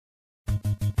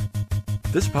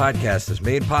This podcast is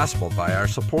made possible by our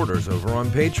supporters over on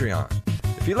Patreon.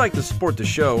 If you'd like to support the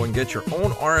show and get your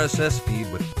own RSS feed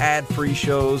with ad-free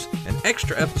shows and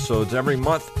extra episodes every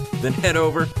month, then head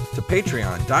over to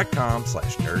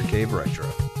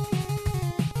patreon.com/nerdcaveretro.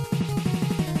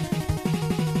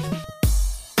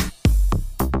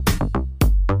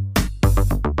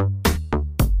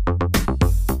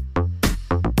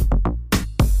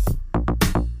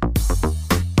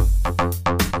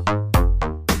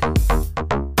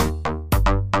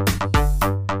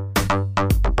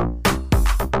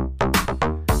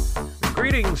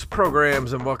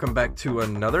 Programs, and welcome back to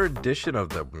another edition of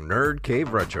the Nerd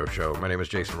Cave Retro Show. My name is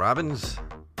Jason Robbins.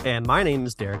 And my name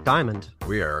is Derek Diamond.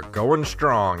 We are going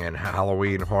strong in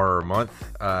Halloween Horror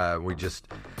Month. We just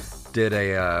did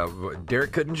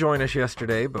Derek couldn't join us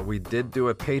yesterday, but we did do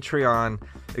a Patreon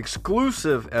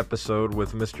exclusive episode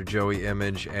with Mr. Joey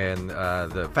Image and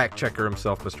the fact checker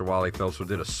himself, Mr. Wally Phelps, who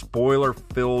did a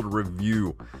spoiler-filled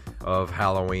review of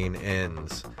Halloween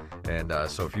Ends. And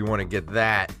so if you want to get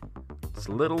that, as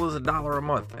little as $1 a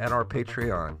month at our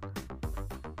Patreon.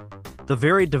 The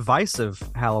very divisive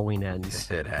Halloween Ends.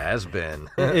 It has been.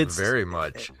 It's very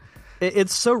much.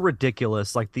 It's so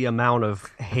ridiculous, like the amount of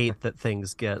hate that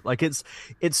things get. Like it's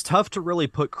tough to really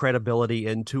put credibility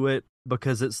into it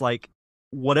because it's like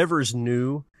whatever's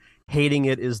new, hating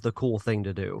it is the cool thing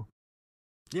to do.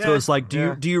 Yeah, so it's like,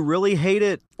 do you really hate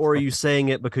it, or are you saying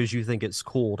it because you think it's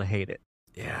cool to hate it?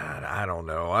 Yeah, I don't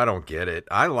know. I don't get it.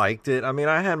 I liked it. I mean,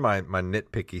 I had my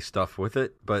nitpicky stuff with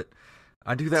it, but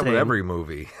I do that with every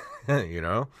movie, you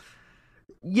know?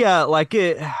 Yeah, like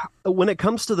when it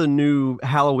comes to the new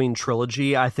Halloween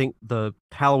trilogy, I think the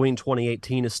Halloween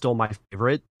 2018 is still my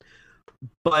favorite,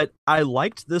 but I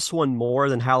liked this one more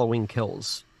than Halloween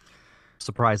Kills,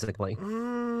 surprisingly.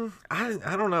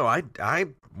 I don't know. I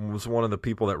was one of the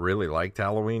people that really liked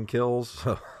Halloween Kills.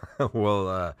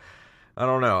 Well, I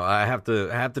don't know. I have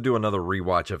to do another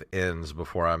rewatch of Ends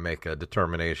before I make a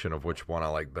determination of which one I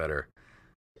like better.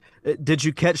 Did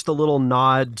you catch the little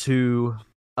nod to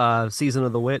Season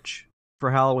of the Witch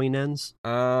for Halloween Ends?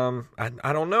 I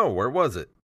don't know. Where was it?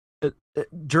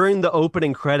 During the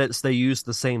opening credits, they used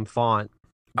the same font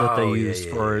that they used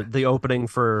for the opening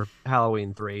for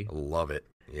Halloween 3. Love it.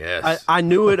 Yes. I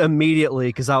knew it immediately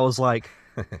because I was like,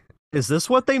 is this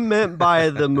what they meant by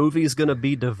the movie's going to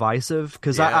be divisive?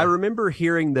 Because I remember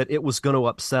hearing that it was going to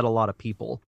upset a lot of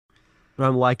people. But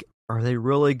I'm like, are they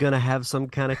really going to have some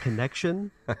kind of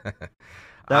connection?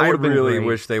 I really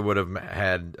wish they would have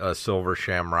had a Silver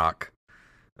Shamrock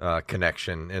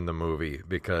connection in the movie,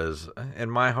 because in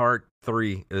my heart,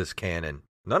 3 is canon.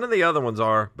 None of the other ones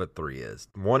are, but 3 is.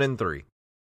 1 and 3.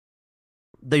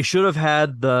 They should have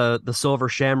had the Silver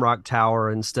Shamrock Tower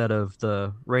instead of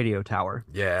the radio tower.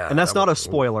 Yeah. And that's not a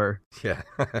spoiler. Yeah.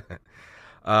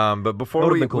 But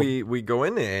before we go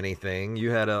into anything, you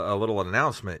had a little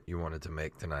announcement you wanted to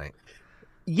make tonight.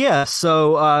 Yeah,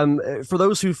 so for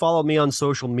those who follow me on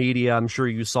social media, I'm sure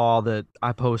you saw that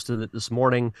I posted it this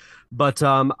morning, but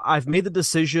I've made the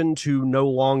decision to no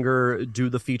longer do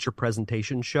the feature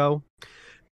presentation show.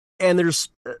 And there's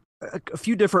a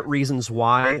few different reasons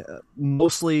why,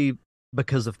 mostly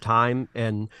because of time,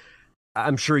 and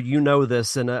I'm sure you know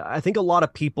this, and I think a lot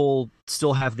of people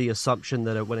still have the assumption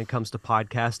that when it comes to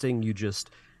podcasting, you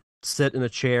just sit in a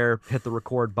chair, hit the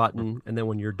record button, and then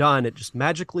when you're done, it just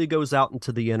magically goes out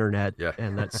into the internet,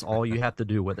 and that's all you have to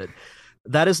do with it.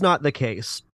 That is not the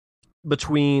case.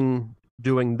 Between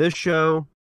doing this show,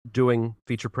 doing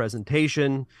feature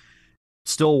presentation,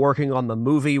 still working on the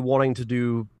movie, wanting to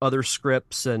do other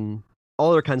scripts and all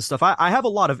other kinds of stuff, I have a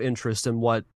lot of interest in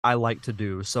what I like to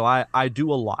do, so I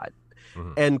do a lot.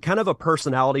 Mm-hmm. And kind of a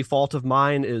personality fault of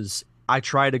mine is I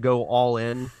try to go all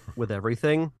in with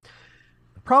everything.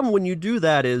 The problem when you do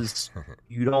that is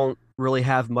you don't really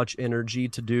have much energy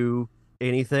to do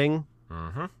anything.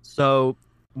 Mm-hmm. So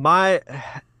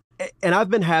I've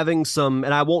been having some,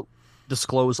 and I won't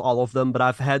disclose all of them, but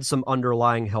I've had some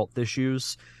underlying health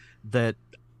issues that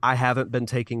I haven't been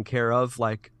taking care of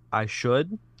like I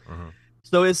should. Mm-hmm.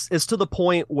 So it's to the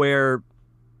point where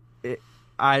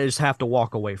I just have to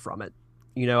walk away from it.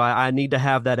 You know, I need to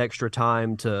have that extra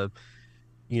time to,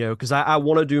 you know, because I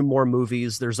want to do more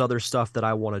movies. There's other stuff that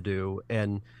I want to do.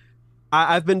 And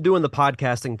I've been doing the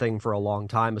podcasting thing for a long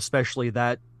time, especially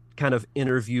that kind of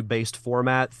interview-based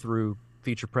format through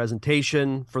feature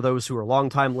presentation. For those who are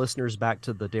longtime listeners, back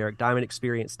to the Derek Diamond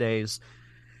Experience days.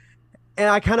 And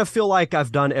I kind of feel like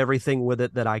I've done everything with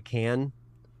it that I can.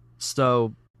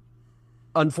 So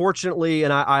unfortunately,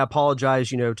 and I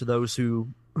apologize, you know, to those who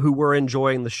were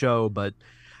enjoying the show, but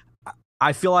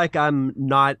I feel like I'm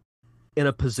not in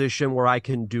a position where I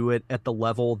can do it at the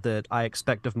level that I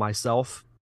expect of myself.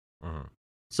 Mhm.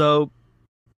 So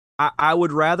I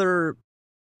would rather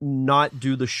not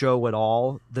do the show at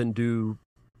all than do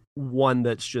one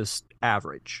that's just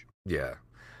average. Yeah.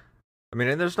 I mean,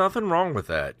 and there's nothing wrong with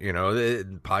that.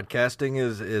 Podcasting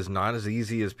is not as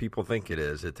easy as people think it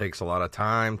is. It takes a lot of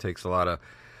time, takes a lot of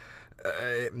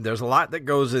there's a lot that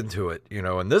goes into it,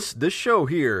 and this show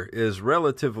here is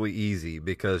relatively easy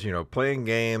because, playing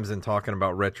games and talking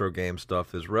about retro game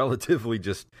stuff is relatively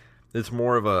just, it's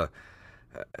more of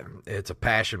it's a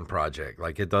passion project.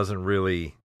 Like, it doesn't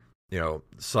really,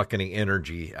 suck any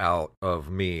energy out of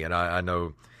me. And I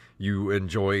know you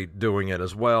enjoy doing it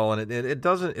as well. And it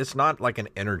doesn't, it's not like an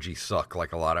energy suck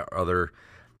like a lot of other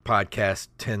podcasts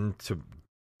tend to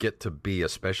get to be,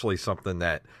 especially something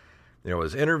that,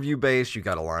 is interview based. You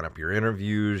got to line up your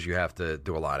interviews. You have to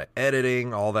do a lot of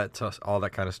editing, all that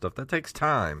kind of stuff. That takes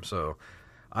time. So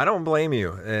I don't blame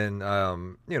you. And,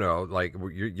 like,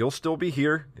 you'll still be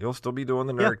here. You'll still be doing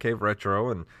the Nerd Cave Retro,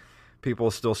 and people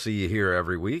will still see you here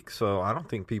every week. So I don't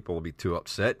think people will be too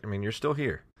upset. I mean, you're still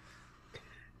here.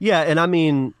 Yeah. And I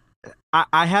mean,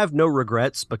 I have no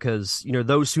regrets because,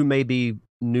 those who may be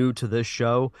new to this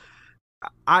show,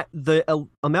 the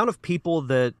amount of people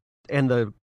and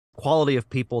the quality of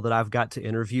people that I've got to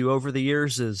interview over the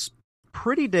years is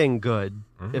pretty dang good,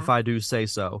 if I do say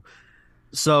so.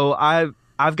 So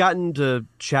I've gotten to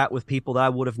chat with people that I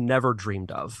would have never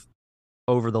dreamed of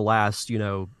over the last,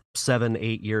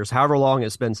 7-8 years, however long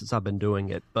it's been since I've been doing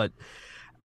it. But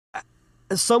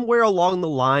somewhere along the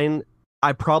line,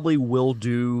 I probably will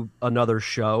do another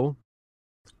show.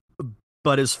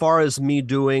 But as far as me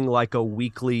doing like a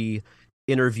weekly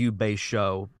interview-based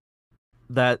show,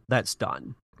 that's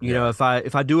done. If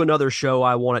I do another show,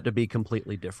 I want it to be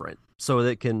completely different so that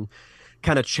it can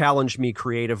kind of challenge me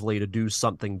creatively to do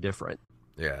something different.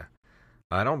 Yeah.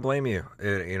 I don't blame you.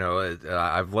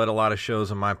 I've let a lot of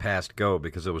shows in my past go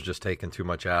because it was just taking too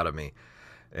much out of me.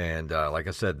 And like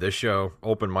I said, this show,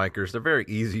 Open Micers, they're very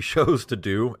easy shows to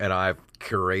do, and I've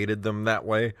curated them that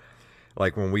way.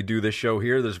 Like when we do this show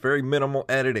here, there's very minimal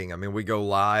editing. I mean, we go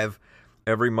live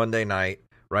every Monday night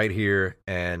right here,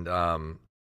 and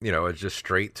it's just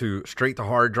straight to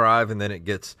hard drive, and then it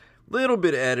gets a little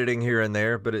bit of editing here and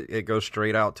there, but it goes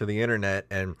straight out to the internet.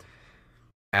 And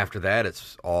after that,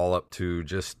 it's all up to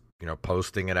just,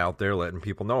 posting it out there, letting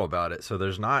people know about it. So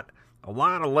there's not a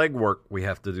lot of legwork we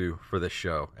have to do for this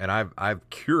show, and I've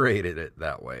curated it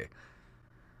that way.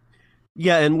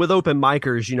 Yeah, and with Open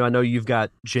Micers, I know you've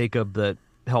got Jacob that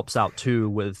helps out too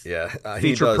with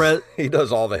he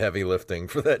does all the heavy lifting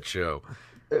for that show.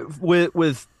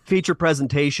 With feature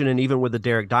presentation and even with the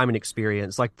Derek Diamond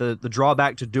experience, like the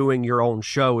drawback to doing your own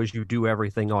show is you do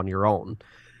everything on your own.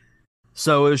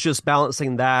 So it was just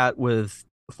balancing that with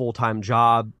a full-time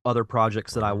job, other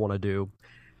projects that I want to do.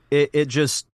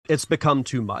 It's become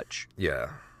too much. Yeah.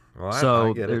 Well,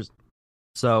 I get it.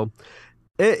 So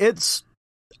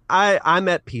I'm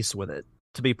at peace with it,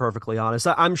 to be perfectly honest.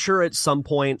 I'm sure at some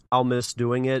point I'll miss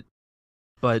doing it,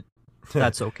 but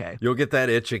that's okay. You'll get that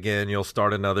itch again. You'll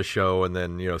start another show, and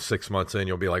then 6 months in,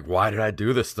 you'll be like, "Why did I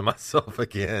do this to myself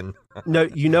again?" No,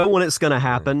 when it's going to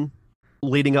happen,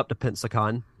 leading up to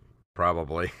Pensacon.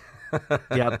 Probably.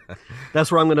 Yeah,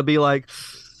 that's where I'm going to be like,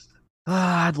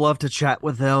 I'd love to chat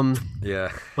with them.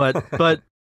 Yeah, but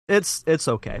it's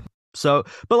okay. So,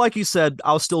 but like you said,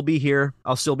 I'll still be here.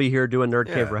 I'll still be here doing Nerd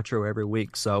Cave Retro every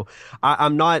week. So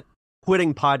I'm not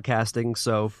quitting podcasting.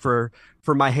 So for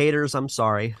my haters, I'm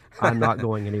sorry. I'm not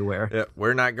going anywhere. Yeah,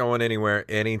 we're not going anywhere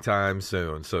anytime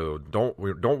soon. So don't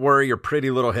worry your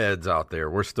pretty little heads out there.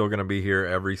 We're still going to be here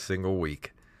every single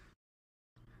week.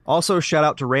 Also, shout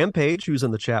out to Rampage, who's in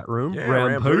the chat room. Yeah,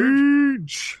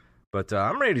 Rampage. But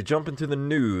I'm ready to jump into the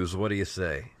news. What do you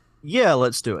say? Yeah,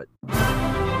 let's do it.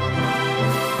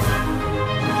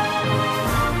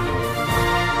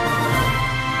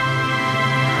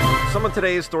 Some of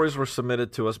today's stories were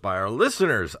submitted to us by our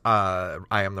listeners. I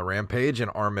am the Rampage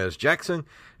and Armez Jackson.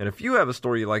 And if you have a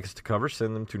story you'd like us to cover,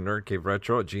 send them to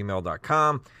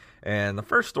nerdcaveretro@gmail.com. And the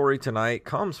first story tonight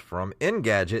comes from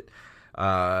Engadget.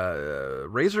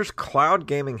 Razer's cloud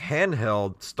gaming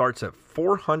handheld starts at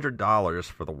 $400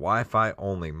 for the Wi-Fi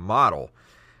only model.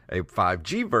 A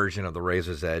 5G version of the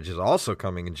Razer's Edge is also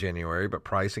coming in January, but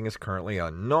pricing is currently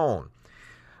unknown.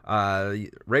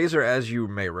 Razer, as you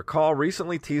may recall,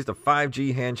 recently teased a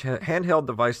 5G handheld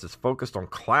device that's focused on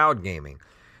cloud gaming.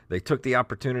 They took the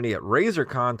opportunity at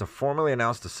RazerCon to formally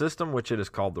announce the system, which it is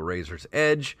called the Razer's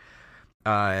Edge.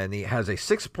 And it has a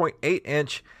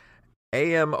 6.8-inch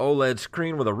AM OLED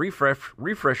screen with a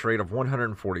refresh rate of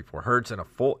 144 Hz and a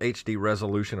full HD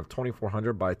resolution of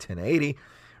 2400 by 1080.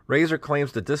 Razer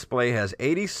claims the display has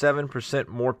 87%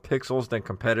 more pixels than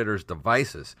competitors'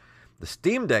 devices. The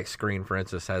Steam Deck screen, for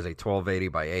instance, has a 1280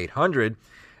 by 800,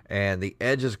 and the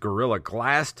Edge's Gorilla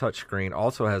Glass touchscreen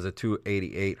also has a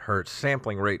 288 Hz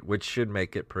sampling rate, which should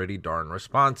make it pretty darn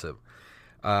responsive.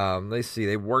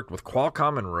 They worked with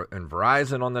Qualcomm and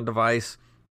Verizon on the device,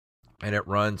 and it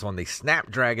runs on the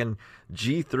Snapdragon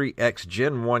G3X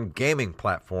Gen 1 gaming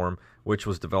platform, which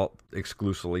was developed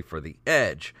exclusively for the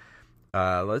Edge.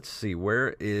 Let's see,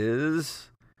 where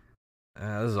is...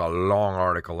 this is a long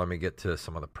article. Let me get to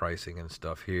some of the pricing and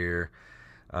stuff here.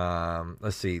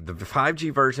 Let's see. The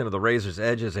 5G version of the Razer's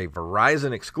Edge is a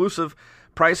Verizon exclusive.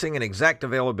 Pricing and exact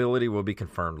availability will be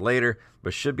confirmed later,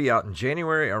 but should be out in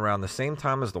January around the same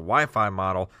time as the Wi-Fi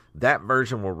model. That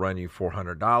version will run you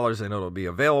 $400, and it'll be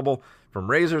available from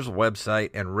Razer's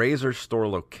website and Razer store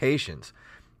locations.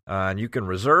 And you can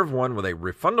reserve one with a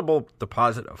refundable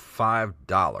deposit of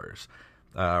 $5.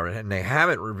 And they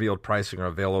haven't revealed pricing or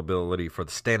availability for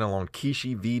the standalone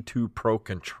Kishi V2 Pro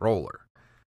controller.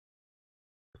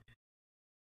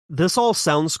 This all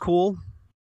sounds cool,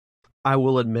 I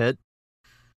will admit,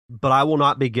 but I will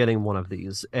not be getting one of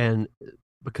these, and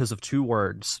because of two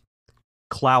words: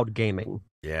 cloud gaming.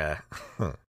 Yeah.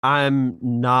 I'm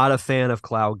not a fan of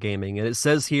cloud gaming, and it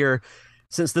says here,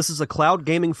 since this is a cloud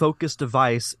gaming focused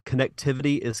device,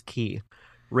 connectivity is key.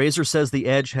 Razer says the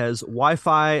Edge has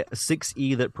Wi-Fi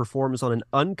 6E that performs on an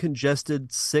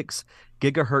uncongested 6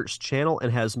 gigahertz channel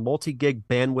and has multi-gig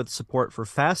bandwidth support for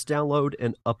fast download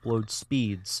and upload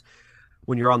speeds.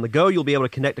 When you're on the go, you'll be able to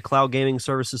connect to cloud gaming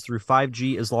services through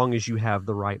 5G as long as you have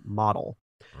the right model.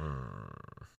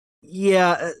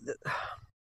 Yeah,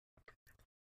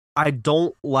 I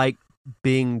don't like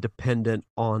being dependent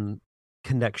on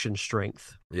connection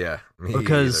strength. Yeah, me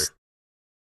because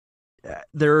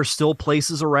there are still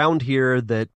places around here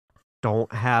that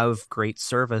don't have great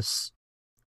service.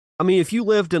 I mean, if you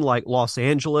lived in like Los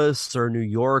Angeles or New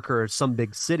York or some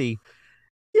big city,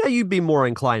 yeah, you'd be more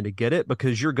inclined to get it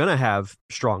because you're going to have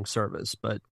strong service.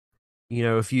 But, you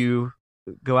know, if you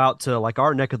go out to like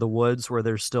our neck of the woods where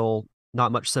there's still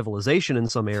not much civilization in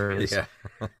some areas,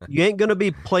 you ain't going to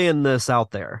be playing this out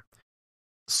there.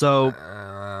 So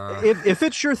if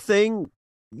it's your thing,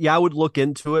 yeah, I would look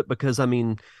into it because, I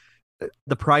mean,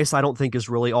 the price I don't think is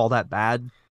really all that bad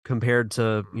compared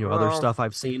to, you know, other stuff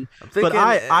I've seen. But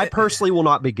I personally will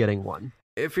not be getting one.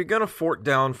 If you're going to fork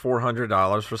down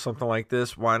 $400 for something like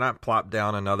this, why not plop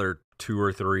down another 2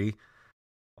 or 3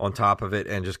 on top of it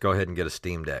and just go ahead and get a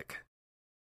Steam Deck?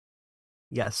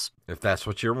 Yes. If that's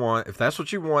what you want, and that's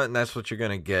what you're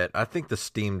going to get, I think the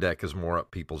Steam Deck is more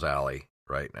up people's alley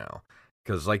right now.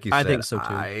 Because like you said, I think so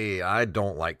too. I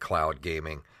don't like cloud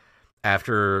gaming.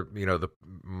 After, you know,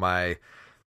 my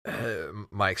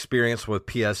experience with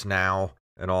PS Now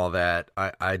and all that,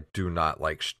 I do not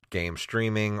like game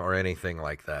streaming or anything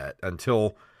like that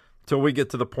until we get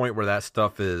to the point where that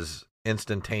stuff is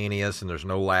instantaneous and there's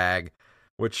no lag,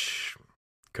 which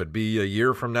could be a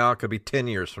year from now, it could be 10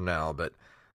 years from now, but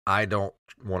I don't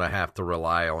want to have to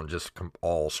rely on just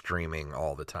all streaming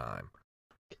all the time.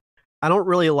 I don't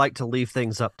really like to leave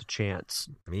things up to chance.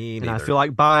 Me neither. And I feel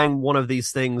like buying one of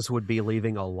these things would be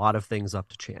leaving a lot of things up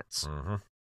to chance. Mm-hmm.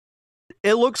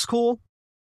 It looks cool,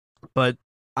 but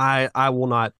I will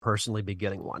not personally be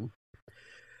getting one.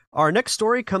 Our next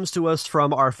story comes to us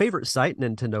from our favorite site,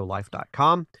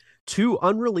 NintendoLife.com. 2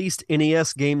 unreleased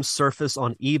NES games surface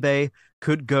on eBay,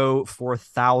 could go for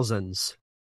thousands,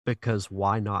 because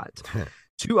why not?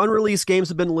 2 unreleased games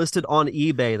have been listed on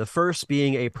eBay, the first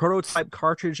being a prototype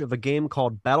cartridge of a game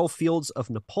called Battlefields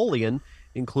of Napoleon,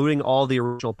 including all the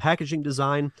original packaging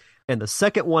design, and the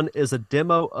second one is a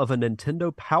demo of a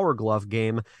Nintendo Power Glove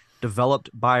game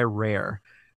developed by Rare,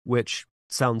 which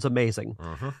sounds amazing.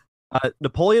 Mm-hmm.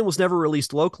 Napoleon was never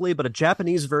released locally, but a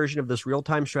Japanese version of this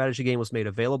real-time strategy game was made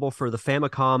available for the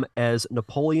Famicom as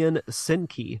Napoleon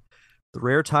Senki. The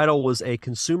Rare title was a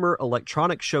consumer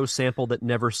electronics show sample that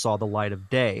never saw the light of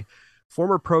day.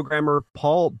 Former programmer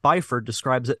Paul Byford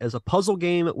describes it as a puzzle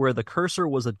game where the cursor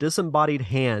was a disembodied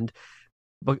hand,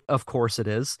 but of course it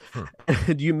is,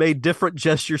 and you made different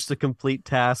gestures to complete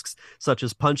tasks, such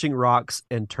as punching rocks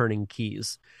and turning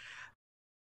keys.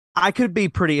 I could be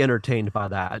pretty entertained by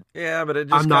that. Yeah, but it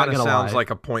just kind of sounds like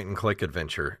a point-and-click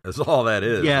adventure. Is all that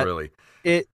is, really.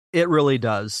 It really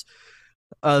does.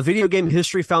 Video Game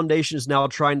History Foundation is now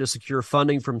trying to secure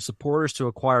funding from supporters to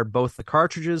acquire both the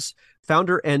cartridges.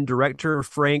 Founder and director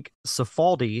Frank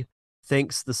Cifaldi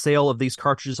thinks the sale of these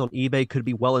cartridges on eBay could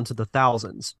be well into the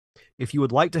thousands. If you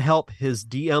would like to help, his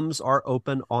DMs are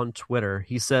open on Twitter.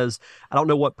 He says, I don't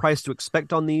know what price to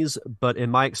expect on these, but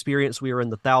in my experience, we are in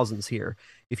the thousands here.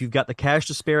 If you've got the cash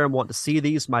to spare and want to see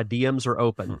these, my DMs are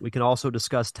open. We can also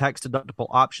discuss tax-deductible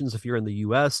options if you're in the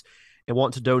U.S. and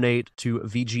want to donate to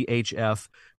VGHF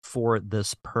for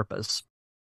this purpose.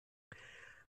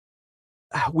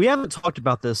 We haven't talked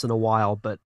about this in a while,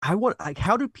 but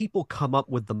how do people come up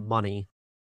with the money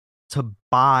to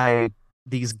buy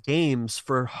these games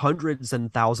for hundreds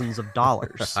and thousands of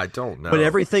dollars? I don't know. But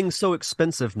everything's so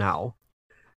expensive now,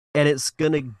 and it's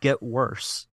gonna get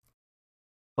worse.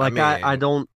 Like, I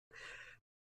don't.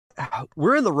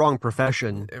 We're in the wrong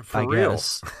profession, for real.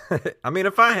 Guess. I mean,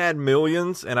 if I had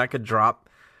millions and I could drop,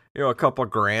 a couple of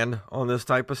grand on this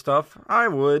type of stuff, I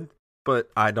would.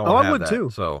 But I don't. I would too.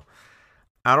 So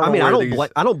I don't.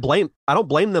 I don't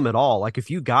blame them at all. Like, if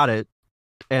you got it,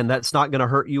 and that's not going to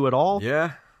hurt you at all.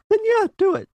 Yeah. Then yeah,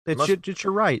 do it.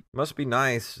 You're right. Must be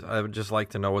nice. I would just like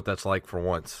to know what that's like for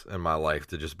once in my life,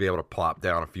 to just be able to plop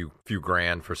down a few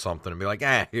grand for something and be like,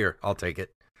 here, I'll take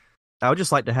it. I would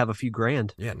just like to have a few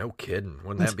grand. Yeah, no kidding.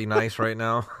 Wouldn't that be nice right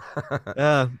now?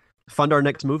 Fund our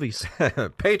next movies.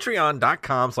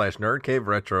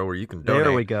 Patreon.com/NerdCaveRetro, where you can donate.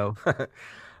 There we go.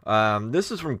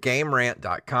 This is from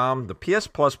GameRant.com. The PS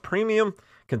Plus Premium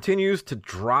continues to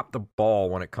drop the ball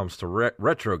when it comes to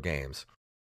retro games.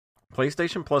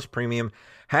 PlayStation Plus Premium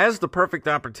has the perfect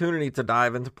opportunity to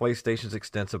dive into PlayStation's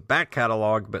extensive back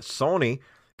catalog, but Sony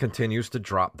continues to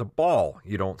drop the ball,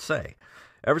 you don't say.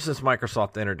 Ever since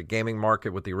Microsoft entered the gaming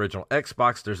market with the original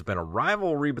Xbox, there's been a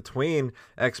rivalry between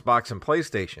Xbox and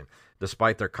PlayStation.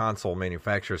 Despite their console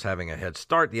manufacturers having a head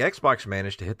start, the Xbox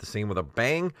managed to hit the scene with a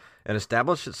bang and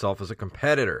establish itself as a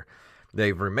competitor.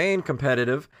 They've remained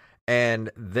competitive, and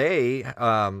they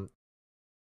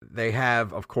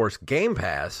have, of course, Game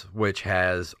Pass, which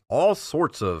has all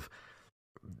sorts of,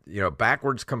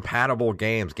 backwards compatible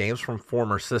games from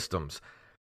former systems,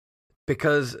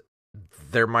 because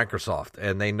they're Microsoft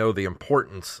and they know the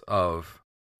importance of,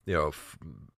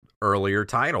 earlier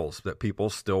titles that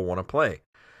people still want to play.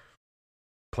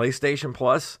 PlayStation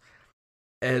Plus,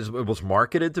 it was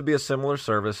marketed to be a similar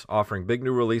service, offering big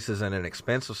new releases and an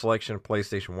expansive selection of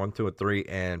PlayStation 1, 2, and 3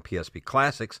 and PSP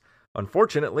classics.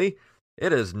 Unfortunately,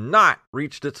 it has not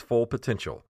reached its full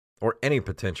potential, or any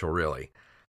potential, really.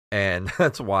 And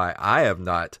that's why I have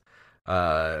not,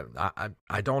 I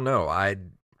don't know. I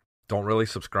don't really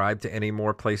subscribe to any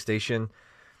more PlayStation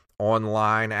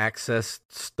online access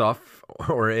stuff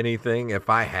or anything. If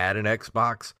I had an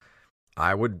Xbox,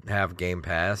 I would have Game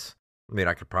Pass. I mean,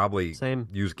 I could probably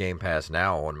use Game Pass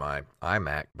now on my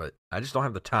iMac, but I just don't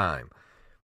have the time.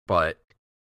 But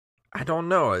I don't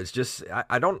know. It's just,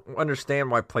 I don't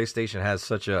understand why PlayStation has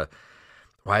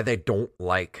why they don't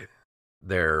like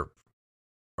their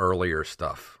earlier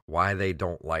stuff. Why they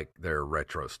don't like their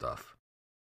retro stuff.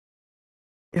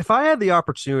 If I had the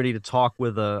opportunity to talk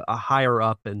with a higher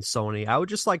up in Sony, I would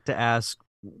just like to ask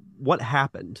what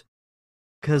happened.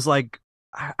 Because, I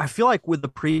feel like with the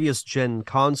previous gen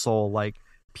console,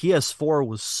 PS4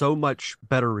 was so much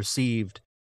better received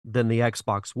than the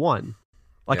Xbox One.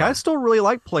 I still really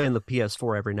like playing the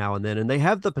PS4 every now and then, and they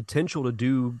have the potential to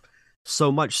do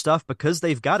so much stuff because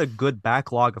they've got a good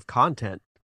backlog of content.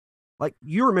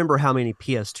 You remember how many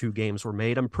PS2 games were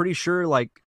made? I'm pretty sure,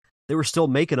 they were still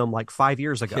making them 5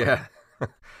 years ago. Yeah.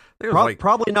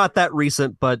 Probably not that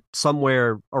recent, but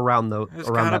somewhere around that ballpark. There's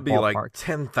got to be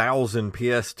 10,000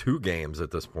 PS2 games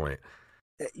at this point.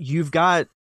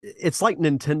 It's like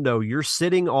Nintendo. You're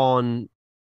sitting on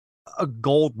a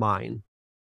gold mine,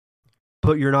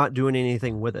 but you're not doing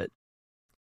anything with it.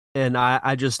 And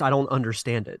I don't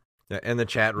understand it. Yeah, in the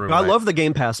chat room. I love the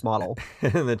Game Pass model.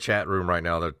 In the chat room right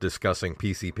now, they're discussing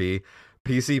PCP.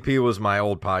 PCP was my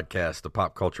old podcast, The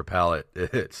Pop Culture Palette.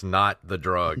 It's not the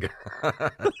drug.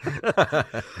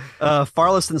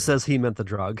 Farleston says he meant the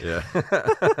drug. Yeah.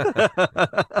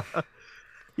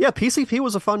 Yeah, PCP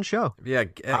was a fun show. Yeah.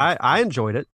 I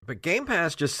enjoyed it. But Game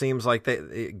Pass just seems like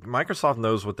Microsoft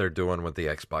knows what they're doing with the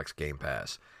Xbox Game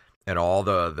Pass and all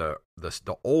the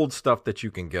old stuff that you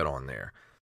can get on there.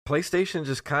 PlayStation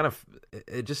just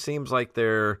it just seems like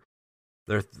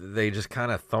they just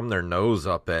kind of thumb their nose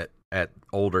up at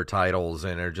older titles,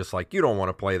 and they're just like, you don't want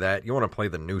to play that. You want to play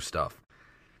the new stuff.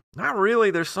 Not really.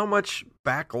 There's so much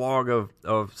backlog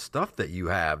of stuff that you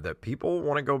have that people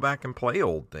want to go back and play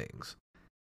old things.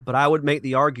 But I would make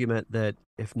the argument that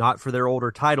if not for their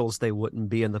older titles, they wouldn't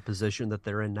be in the position that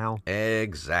they're in now.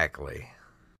 Exactly.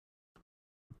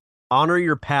 Honor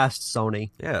your past, Sony.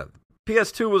 Yeah.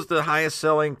 PS2 was the highest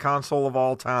selling console of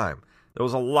all time. There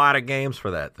was a lot of games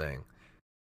for that thing.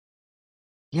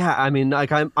 Yeah, I mean,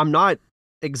 I'm not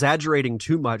exaggerating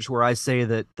too much where I say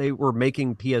that they were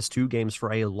making PS2 games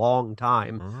for a long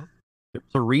time. Mm-hmm.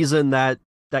 There's a reason that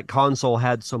that console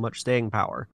had so much staying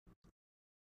power.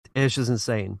 It's just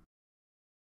insane.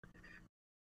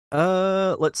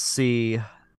 Let's see.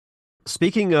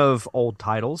 Speaking of old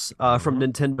titles, from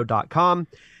Nintendo.com,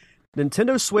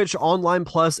 Nintendo Switch Online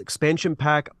Plus expansion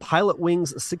pack Pilot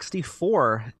Wings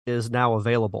 64 is now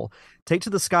available. Take to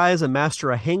the skies and master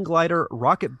a hang glider,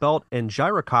 rocket belt, and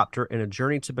gyrocopter in a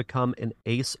journey to become an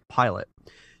ace pilot.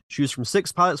 Choose from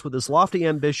 6 pilots with this lofty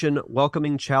ambition,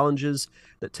 welcoming challenges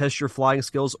that test your flying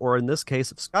skills, or in this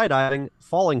case of skydiving,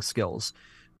 falling skills.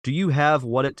 Do you have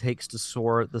what it takes to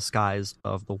soar the skies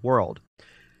of the world?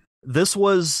 This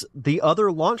was the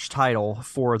other launch title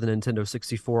for the Nintendo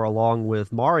 64 along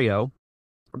with Mario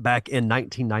back in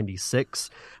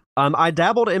 1996. I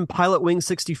dabbled in Pilot Wing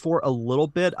 64 a little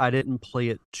bit. I didn't play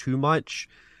it too much.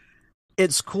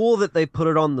 It's cool that they put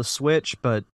it on the Switch,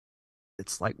 but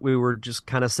it's like we were just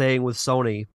kind of saying with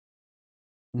Sony,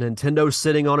 Nintendo's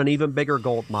sitting on an even bigger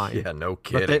gold mine. Yeah, no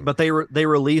kidding. But they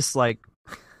release like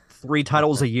 3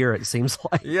 titles a year, it seems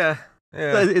like. Yeah.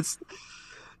 It's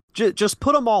just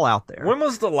put them all out there. When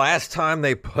was the last time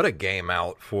they put a game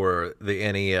out for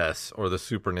the NES or the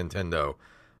Super Nintendo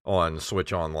on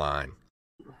Switch Online?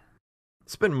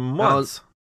 It's been months.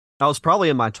 I was probably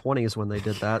in my 20s when they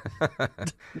did that.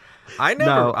 I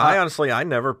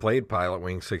never played Pilot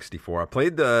Wings 64. I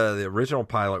played the original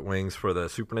Pilot Wings for the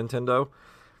Super Nintendo,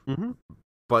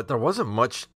 but there wasn't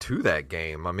much to that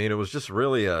game. I mean, it was just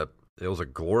really it was a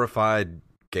glorified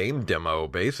game demo,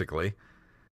 basically.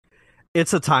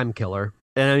 It's a time killer.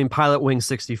 And I mean, Pilot Wings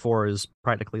 64 is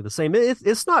practically the same.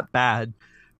 It's not bad,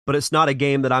 but it's not a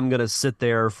game that I'm going to sit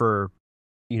there for,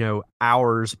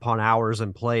 hours upon hours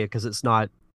and play it because it's not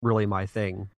really my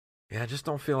thing. Yeah, I just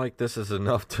don't feel like this is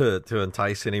enough to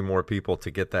entice any more people to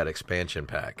get that expansion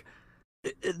pack.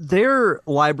 Their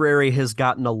library has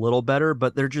gotten a little better,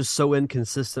 but they're just so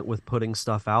inconsistent with putting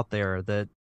stuff out there that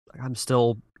I'm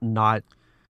still not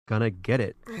gonna get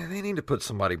it. Yeah, they need to put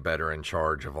somebody better in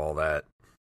charge of all that.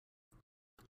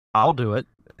 I'll do it.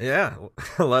 Yeah,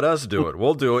 let us do it.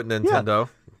 We'll do it, Nintendo.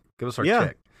 Yeah. Give us our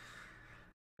check.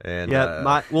 And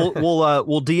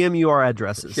we'll DM you our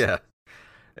addresses. Yeah.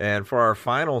 And for our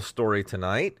final story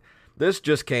tonight, this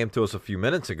just came to us a few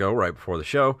minutes ago, right before the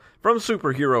show, from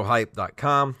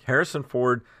superherohype.com. Harrison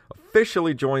Ford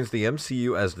officially joins the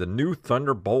MCU as the new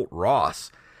Thunderbolt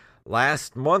Ross.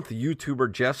 Last month,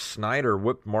 YouTuber Jeff Snyder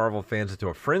whipped Marvel fans into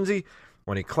a frenzy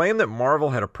when he claimed that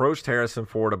Marvel had approached Harrison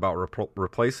Ford about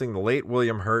replacing the late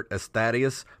William Hurt as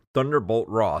Thaddeus Thunderbolt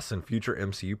Ross in future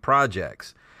MCU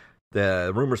projects.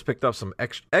 The rumors picked up some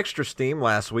extra steam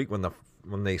last week when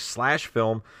the Slash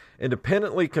film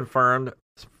independently confirmed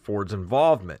Ford's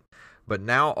involvement. But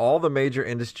now all the major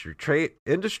industry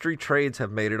trades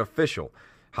have made it official.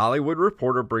 Hollywood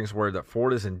Reporter brings word that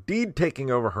Ford is indeed taking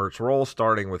over Hurt's role,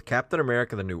 starting with Captain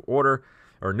America: The New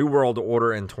World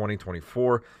Order in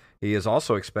 2024. He is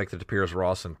also expected to appear as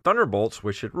Ross in Thunderbolts,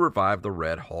 which should revive the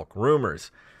Red Hulk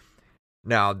rumors.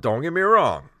 Now, don't get me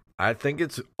wrong. I think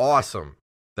it's awesome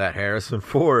that Harrison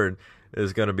Ford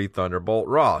is going to be Thunderbolt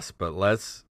Ross, but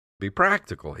let's be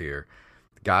practical here.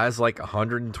 The guy's like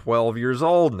 112 years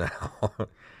old now,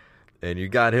 and you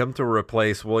got him to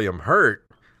replace William Hurt,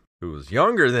 who was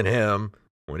younger than him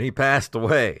when he passed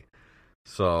away.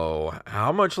 So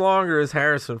how much longer is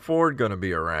Harrison Ford going to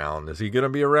be around? Is he going to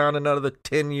be around another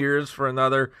 10 years for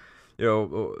another,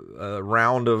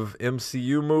 round of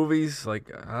MCU movies? Like,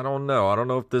 I don't know. I don't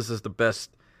know if this is the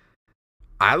best.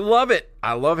 I love it.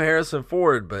 I love Harrison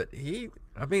Ford, but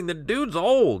the dude's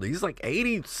old. He's like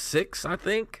 86, I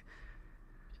think.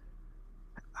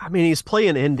 I mean, he's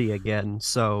playing Indy again,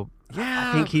 so yeah.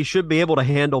 I think he should be able to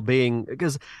handle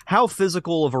because how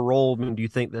physical of a role do you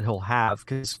think that he'll have?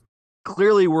 Because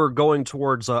clearly we're going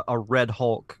towards a Red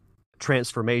Hulk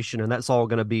transformation, and that's all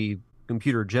going to be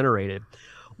computer generated.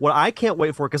 What I can't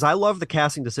wait for, because I love the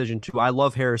casting decision too. I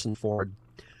love Harrison Ford.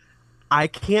 I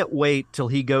can't wait till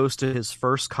he goes to his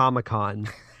first Comic-Con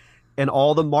and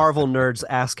all the Marvel nerds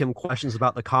ask him questions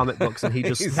about the comic books, and he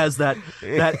just has that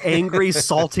angry,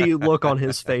 salty look on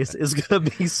his face. Is going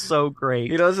to be so great.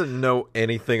 He doesn't know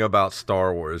anything about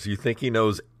Star Wars. You think he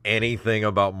knows anything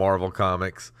about Marvel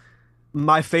Comics?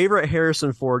 My favorite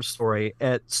Harrison Ford story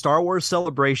at Star Wars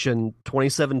Celebration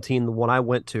 2017, the one I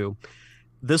went to,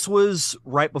 this was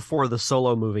right before the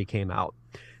Solo movie came out.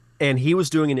 And he was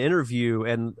doing an interview,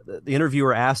 and the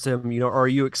interviewer asked him, are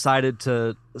you excited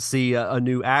to see a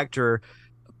new actor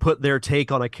put their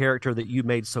take on a character that you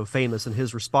made so famous? And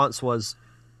his response was,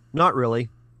 not really.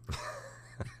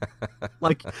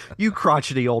 Like, you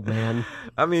crotchety old man.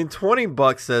 I mean,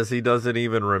 $20 says he doesn't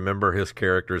even remember his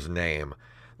character's name.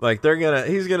 Like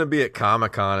he's gonna be at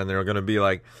Comic-Con and they're gonna be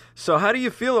like, so how do you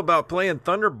feel about playing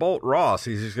Thunderbolt Ross?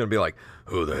 He's just gonna be like,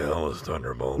 who the hell is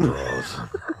Thunderbolt Ross?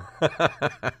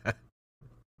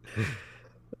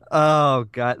 Oh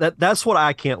god, that's what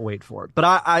I can't wait for. But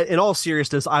I in all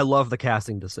seriousness, I love the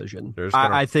casting decision.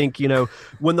 I think,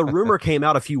 when the rumor came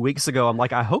out a few weeks ago, I'm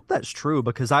like, I hope that's true,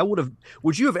 because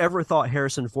would you have ever thought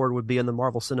Harrison Ford would be in the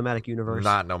Marvel Cinematic Universe?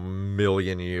 Not in a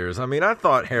million years. I mean, I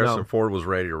thought Harrison Ford was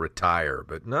ready to retire,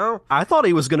 but no. I thought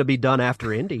he was going to be done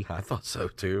after Indy. I thought so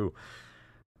too.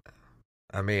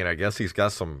 I mean, I guess he's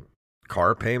got some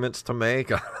car payments to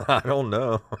make. I don't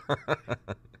know.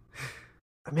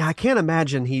 I mean, I can't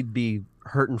imagine he'd be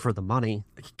hurting for the money.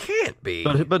 He can't be.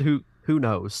 But who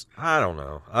knows? I don't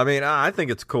know. I mean, I think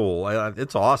it's cool.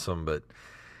 It's awesome, but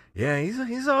yeah,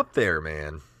 he's up there,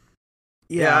 man.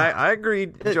 Yeah, I agree,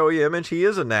 Joey Image. He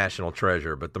is a national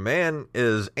treasure, but the man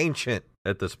is ancient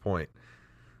at this point.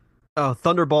 Oh,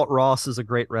 Thunderbolt Ross is a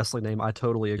great wrestling name. I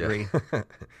totally agree. Yeah.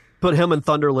 Put him and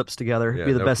Thunder Lips together.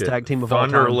 Be the best tag team of all time.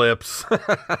 Thunder Lips.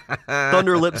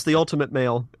 Thunder Lips, the ultimate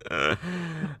male.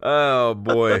 Oh,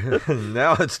 boy.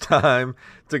 Now it's time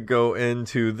to go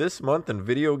into this month in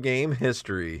video game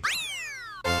history.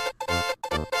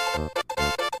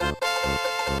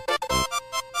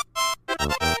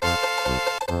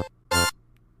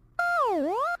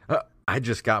 I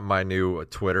just got my new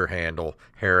Twitter handle,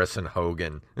 Harrison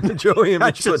Hogan. Joey Image.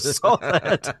 I just saw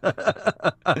that.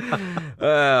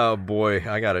 Oh, boy.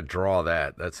 I got to draw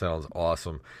that. That sounds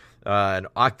awesome. In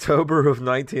October of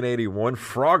 1981,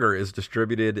 Frogger is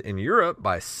distributed in Europe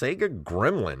by Sega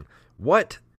Gremlin.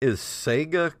 What is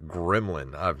Sega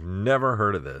Gremlin? I've never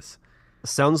heard of this.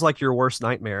 Sounds like your worst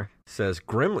nightmare. Says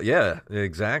Gremlin. Yeah,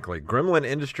 exactly. Gremlin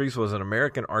Industries was an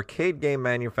American arcade game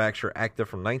manufacturer active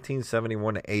from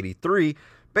 1971 to 83,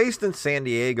 based in San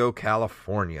Diego,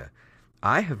 California.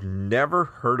 I have never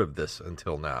heard of this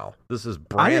until now. This is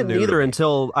brand new. I didn't either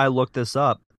until I looked this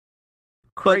up.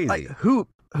 Crazy. But,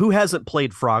 who hasn't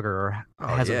played Frogger or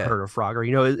hasn't heard of Frogger?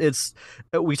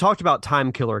 We talked about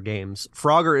time killer games.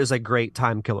 Frogger is a great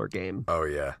time killer game. Oh,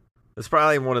 yeah. It's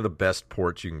probably one of the best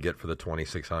ports you can get for the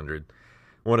 2600.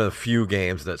 One of the few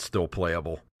games that's still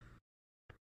playable.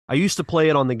 I used to play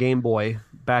it on the Game Boy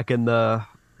back in the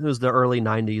early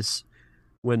 90s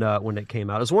when it came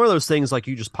out. It's one of those things like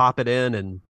you just pop it in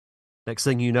and next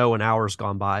thing you know, an hour's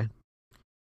gone by. Yeah.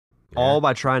 All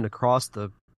by trying to cross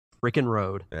the freaking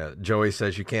road. Yeah, Joey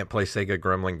says you can't play Sega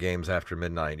Gremlin games after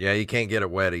midnight. Yeah, you can't get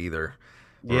it wet either.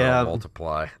 Yeah.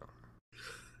 Multiply.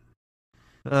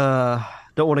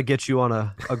 Don't want to get you on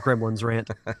a Gremlins rant.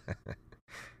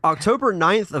 October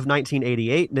 9th of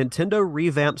 1988, Nintendo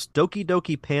revamps Doki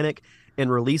Doki Panic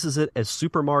and releases it as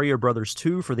Super Mario Bros.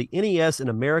 2 for the NES in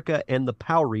America and the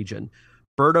PAL region.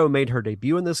 Birdo made her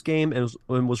debut in this game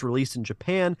and was released in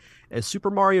Japan as Super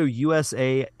Mario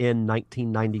USA in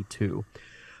 1992.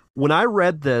 When I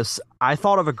read this, I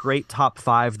thought of a great top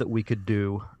 5 that we could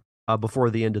do before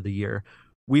the end of the year.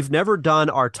 We've never done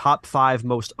our top 5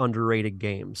 most underrated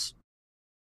games.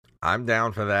 I'm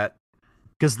down for that.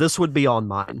 Because this would be on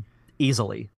mine,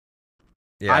 easily.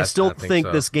 Yeah, I still think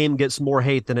so. This game gets more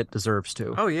hate than it deserves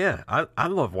to. Oh, yeah. I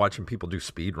love watching people do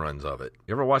speed runs of it.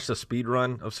 You ever watch the speed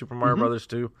run of Super Mario Brothers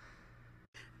 2?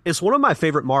 It's one of my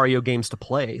favorite Mario games to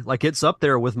play. Like, it's up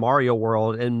there with Mario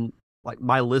World in like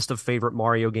my list of favorite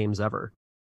Mario games ever.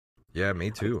 Yeah,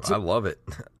 me too. I love it.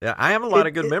 Yeah, I have a lot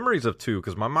of good memories of 2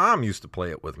 because my mom used to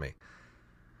play it with me.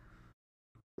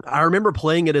 I remember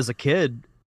playing it as a kid,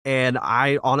 and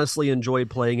I honestly enjoyed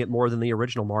playing it more than the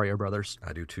original Mario Brothers.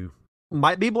 I do too.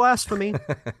 Might be blasphemy,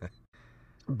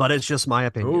 but it's just my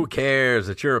opinion. Who cares?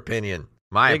 It's your opinion.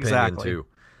 My opinion too.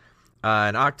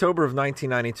 In October of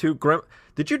 1992,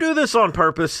 did you do this on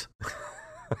purpose?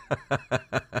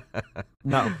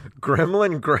 No.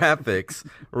 Gremlin Graphics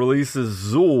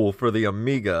releases Zool for the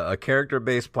Amiga, a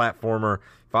character-based platformer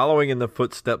following in the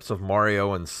footsteps of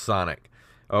Mario and Sonic.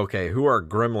 Okay, who are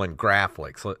Gremlin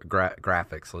Graphics?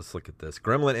 Graphics. Let's look at this.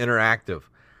 Gremlin Interactive.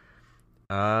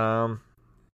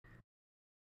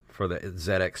 For the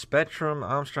ZX Spectrum,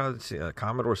 Amstrad,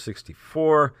 Commodore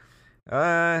 64.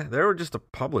 They were just a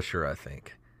publisher, I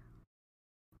think.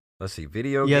 Let's see,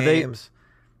 video games.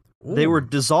 They were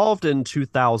dissolved in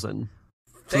 2000,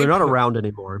 so they're not around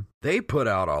anymore. They put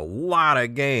out a lot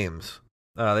of games.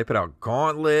 They put out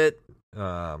Gauntlet.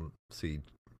 See,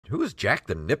 who is Jack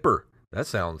the Nipper? That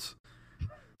sounds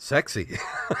sexy.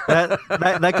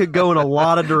 that could go in a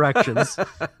lot of directions.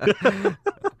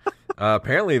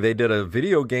 Apparently, they did a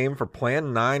video game for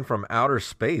Plan 9 from Outer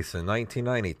Space in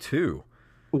 1992.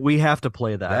 We have to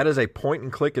play that. That is a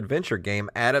point-and-click adventure game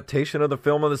adaptation of the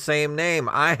film of the same name.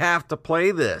 I have to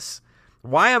play this.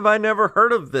 Why have I never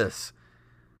heard of this?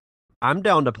 I'm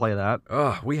down to play that.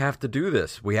 We have to do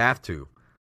this. We have to.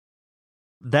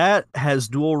 That has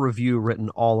dual review written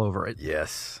all over it.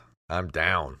 Yes, I'm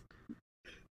down.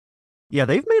 Yeah,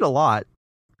 they've made a lot.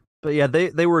 But yeah,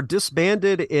 they were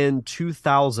disbanded in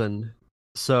 2000.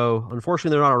 So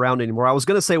unfortunately, they're not around anymore. I was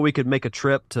going to say we could make a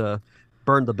trip to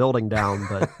burn the building down,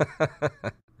 but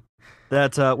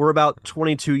that we're about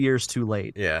 22 years too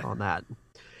late on that.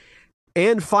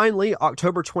 And finally,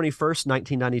 October 21st,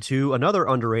 1992, another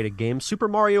underrated game, Super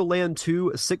Mario Land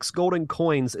 2 6 Golden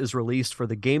Coins, is released for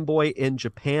the Game Boy in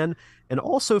Japan and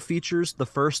also features the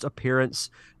first appearance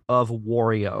of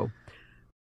Wario.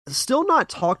 Still not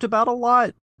talked about a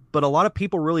lot, but a lot of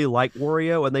people really like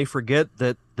Wario, and they forget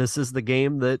that this is the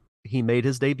game that he made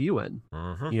his debut in.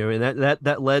 Mm-hmm. You know, and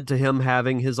that led to him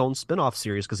having his own spin-off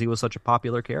series because he was such a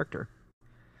popular character.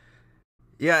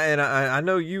 Yeah, and I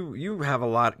know you have a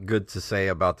lot good to say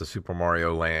about the Super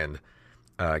Mario Land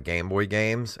Game Boy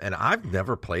games, and I've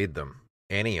never played them,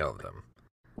 any of them.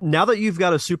 Now that you've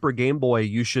got a Super Game Boy,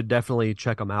 you should definitely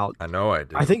check them out. I know I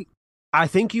do. I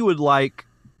think you would like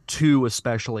 2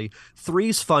 especially.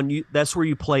 3's fun. That's where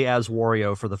you play as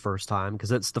Wario for the first time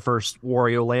because it's the first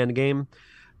Wario Land game.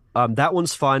 That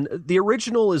one's fun. The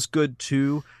original is good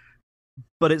too,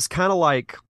 but it's kind of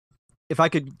like, if I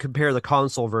could compare the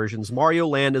console versions, Mario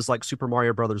Land is like Super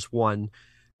Mario Brothers 1.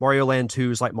 Mario Land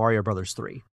 2 is like Mario Brothers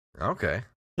 3. Okay.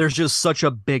 There's just such a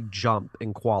big jump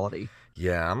in quality.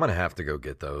 Yeah, I'm going to have to go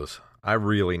get those. I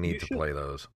really need to play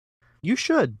those. You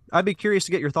should. I'd be curious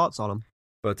to get your thoughts on them.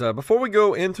 But before we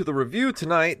go into the review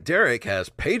tonight, Derek has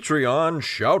Patreon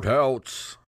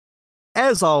shout-outs.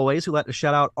 As always, we like to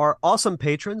shout out our awesome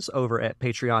patrons over at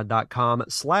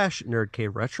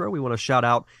patreon.com/nerdcaveretro. We want to shout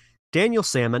out Daniel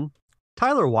Salmon,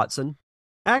 Tyler Watson,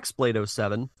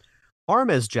 AxeBlade07,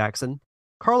 Armez Jackson,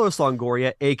 Carlos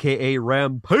Longoria, a.k.a.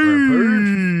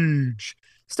 Rampage,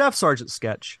 Staff Sergeant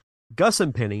Sketch, Gus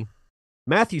and Penny,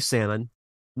 Matthew Salmon,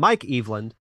 Mike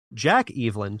Eveland, Jack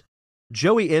Eveland,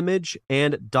 Joey Image,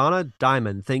 and Donna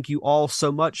Diamond. Thank you all so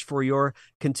much for your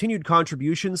continued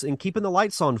contributions and keeping the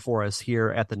lights on for us here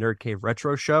at the Nerd Cave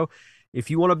Retro Show. If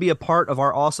you want to be a part of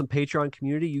our awesome Patreon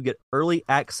community, you get early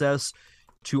access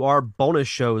to our bonus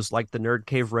shows like the Nerd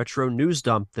Cave Retro News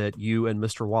Dump that you and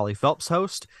Mr. Wally Phelps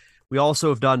host. We also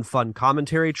have done fun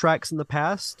commentary tracks in the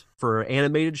past for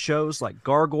animated shows like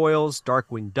Gargoyles,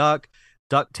 Darkwing Duck,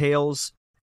 DuckTales,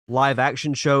 live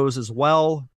action shows as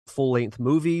well, full-length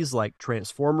movies like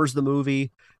Transformers the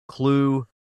movie, Clue,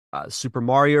 Super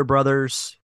Mario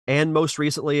Brothers, and most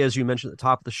recently, as you mentioned at the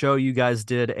top of the show, you guys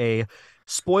did a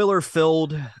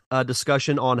spoiler-filled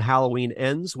discussion on Halloween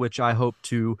Ends, which I hope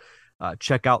to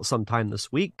check out sometime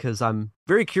this week because I'm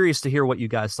very curious to hear what you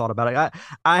guys thought about it.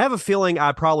 I have a feeling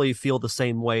I probably feel the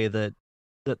same way that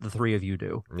the three of you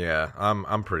do. Yeah,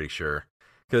 I'm pretty sure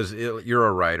because you're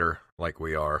a writer like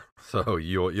we are, so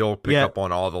you'll pick up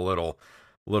on all the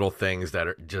little things that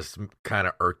are just kind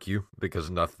of irk you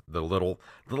because the little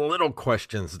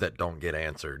questions that don't get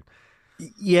answered.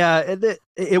 Yeah,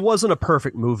 it wasn't a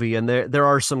perfect movie, and there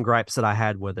are some gripes that I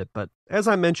had with it, but as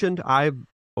I mentioned, I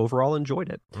overall enjoyed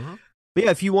it. Mm-hmm. But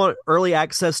yeah, if you want early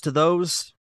access to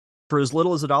those for as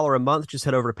little as $1 a month, just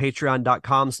head over to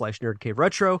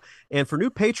patreon.com/nerdcaveretro. And for new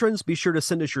patrons, be sure to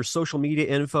send us your social media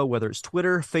info, whether it's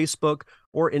Twitter, Facebook,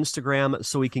 or Instagram,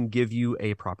 so we can give you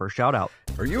a proper shout out.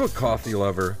 Are you a coffee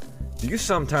lover? Do you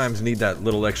sometimes need that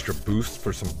little extra boost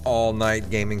for some all-night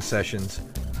gaming sessions?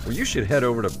 Well, you should head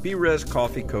over to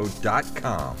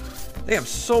brezcoffeeco.com. They have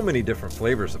so many different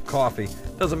flavors of coffee.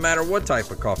 Doesn't matter what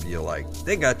type of coffee you like,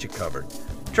 they got you covered.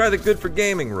 Try the Good for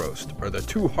Gaming roast, or the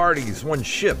Two Hardies One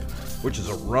Ship, which is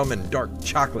a rum and dark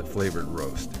chocolate flavored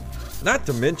roast. Not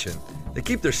to mention, they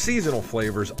keep their seasonal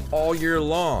flavors all year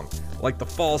long, like the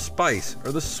Fall Spice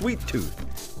or the Sweet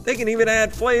Tooth. They can even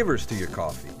add flavors to your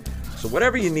coffee. So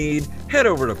whatever you need, head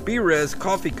over to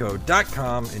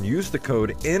brezcoffeeco.com and use the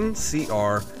code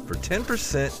NCR for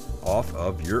 10% off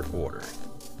of your order.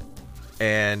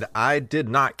 And I did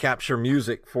not capture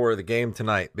music for the game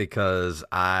tonight because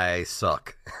I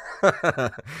suck.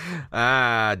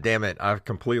 Damn it. I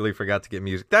completely forgot to get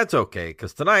music. That's okay,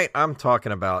 because tonight I'm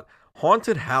talking about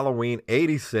Haunted Halloween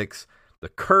 86, The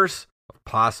Curse of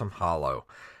Possum Hollow.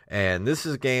 And this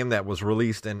is a game that was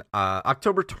released in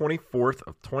October 24th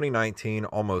of 2019,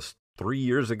 almost 3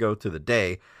 years ago to the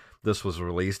day this was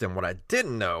released. And what I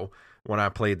didn't know when I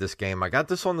played this game, I got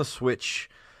this on the Switch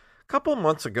couple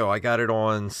months ago. I got it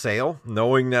on sale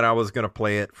knowing that I was going to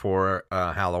play it for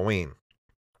Halloween.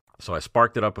 So I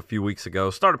sparked it up a few weeks ago,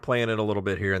 started playing it a little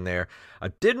bit here and there. I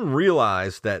didn't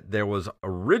realize that there was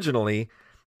originally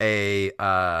a,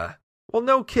 well,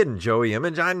 no kidding, Joey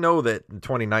Image. I know that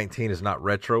 2019 is not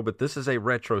retro, but this is a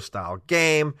retro style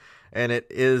game, and it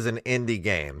is an indie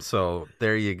game. So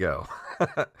there you go.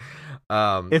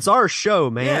 It's our show,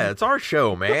 man. Yeah, it's our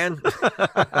show, man.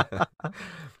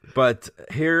 But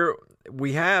here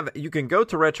we have, you can go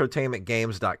to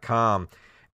retrotainmentgames.com,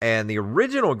 and the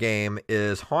original game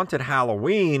is Haunted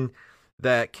Halloween,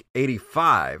 that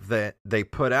 85 that they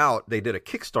put out. They did a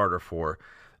Kickstarter for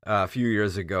a few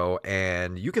years ago,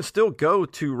 and you can still go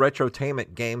to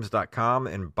retrotainmentgames.com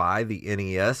and buy the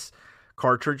NES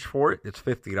cartridge for it. It's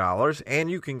 $50,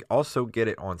 and you can also get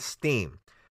it on Steam,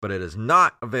 but it is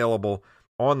not available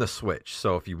on the Switch.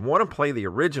 So if you want to play the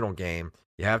original game,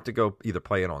 you have to go either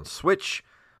play it on Switch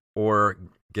or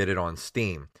get it on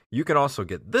Steam. You can also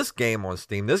get this game on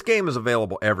Steam. This game is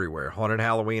available everywhere. Haunted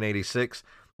Halloween 86,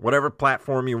 whatever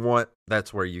platform you want,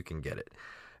 that's where you can get it.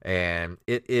 And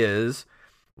it is,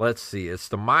 let's see, it's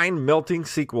the mind-melting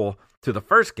sequel to the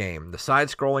first game, the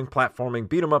side-scrolling platforming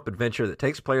beat-em-up adventure that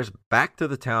takes players back to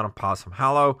the town of Possum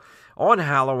Hollow on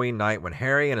Halloween night when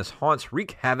Harry and his haunts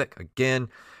wreak havoc again.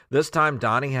 This time,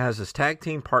 Donnie has his tag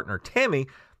team partner, Tammy,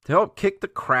 to help kick the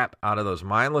crap out of those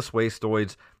mindless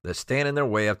wastoids that stand in their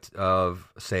way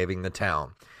of saving the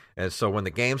town. And so when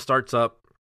the game starts up,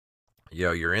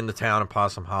 you're in the town of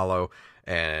Possum Hollow,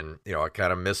 and, I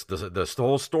kind of missed the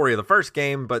whole story of the first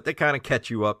game, but they kind of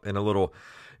catch you up in a little,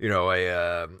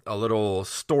 a little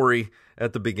story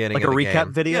at the beginning. Like of a the recap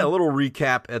game. video? Yeah, a little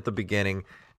recap at the beginning.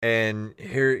 And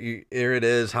here it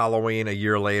is, Halloween a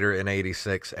year later in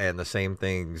 86, and the same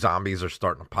thing, zombies are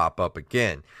starting to pop up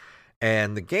again.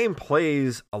 And the game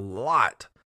plays a lot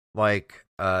like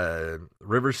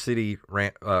River City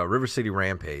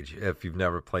Rampage, if you've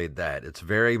never played that. It's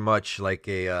very much like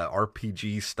a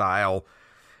RPG style.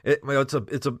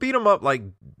 It's a beat 'em up like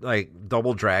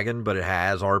Double Dragon, but it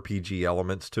has RPG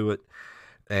elements to it.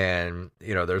 And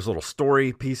there's little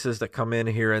story pieces that come in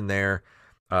here and there,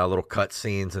 little cut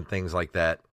scenes and things like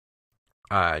that.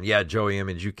 And yeah, Joey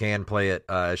Image, you can play it.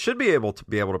 It should be able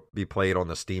to be played on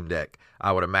the Steam Deck.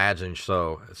 I would imagine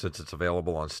so, since it's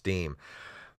available on Steam.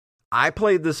 I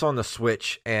played this on the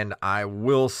Switch, and I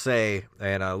will say,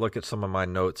 and I look at some of my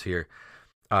notes here,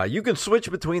 you can switch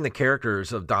between the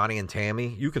characters of Donnie and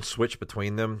Tammy. You can switch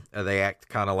between them. They act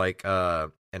kind of like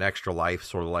an Extra Life,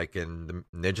 sort of like in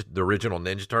the original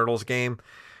Ninja Turtles game.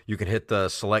 You can hit the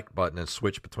select button and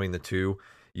switch between the two.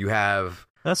 You have...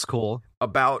 That's cool.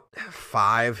 About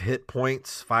 5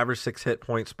 or 6 hit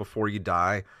points before you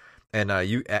die, and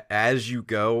as you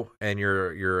go, and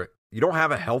you don't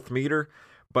have a health meter,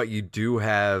 but you do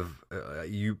have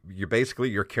you basically,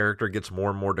 your character gets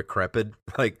more and more decrepit.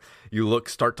 Like you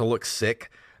start to look sick.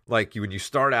 Like when you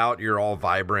start out, you're all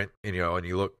vibrant, and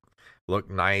you look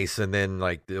nice, and then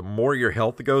like the more your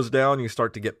health goes down, you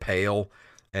start to get pale,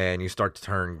 and you start to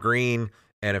turn green.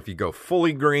 And if you go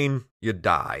fully green, you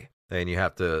die. And you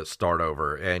have to start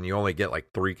over, and you only get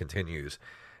like 3 continues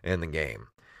in the game.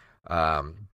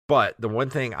 But the one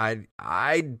thing I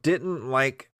don't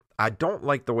like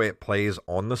the way it plays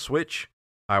on the Switch.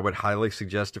 I would highly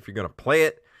suggest, if you're going to play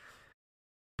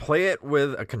it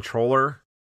with a controller,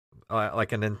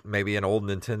 like maybe an old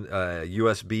Nintendo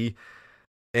USB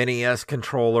NES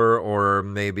controller, or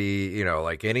maybe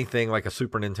like anything like a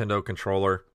Super Nintendo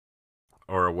controller,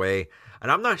 or a way.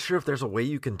 And I'm not sure if there's a way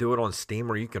you can do it on Steam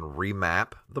where you can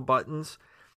remap the buttons,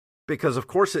 because of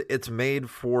course it's made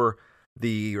for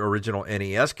the original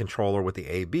NES controller with the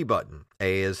A-B button.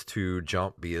 A is to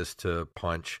jump, B is to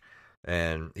punch,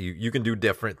 and you can do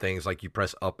different things, like you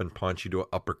press up and punch, you do an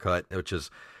uppercut, which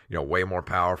is way more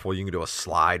powerful. You can do a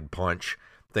slide punch,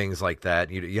 things like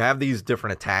that. You have these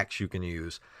different attacks you can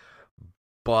use,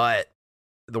 but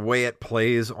the way it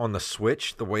plays on the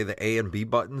Switch, the way the A and B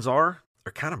buttons are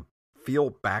kind of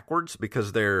feel backwards,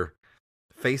 because they're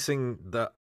facing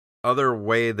the other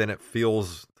way than it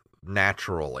feels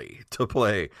naturally to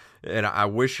play. And I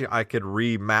wish I could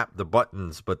remap the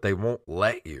buttons, but they won't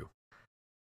let you.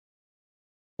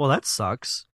 Well, that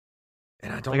sucks.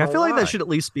 And I don't I feel like that should at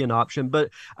least be an option, but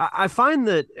I find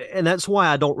that, and that's why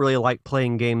I don't really like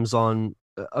playing games on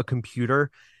a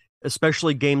computer,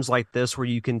 especially games like this where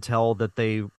you can tell that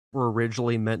they were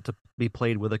originally meant to be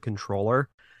played with a controller.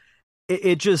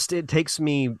 It takes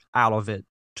me out of it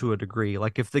to a degree.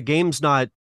 Like if the game's not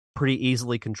pretty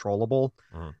easily controllable,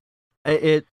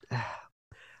 I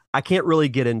can't really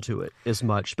get into it as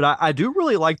much. But I do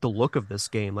really like the look of this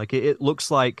game. Like it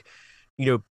looks like,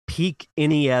 peak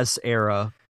NES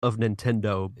era of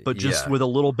Nintendo, but just Yeah. with a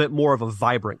little bit more of a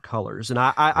vibrant colors. And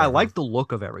I Uh-huh. like the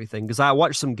look of everything because I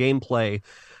watched some gameplay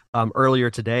earlier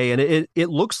today, and it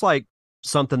looks like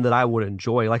something that I would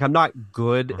enjoy. Like I'm not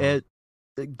good Mhm.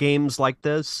 at games like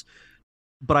this,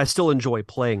 but I still enjoy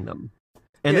playing them.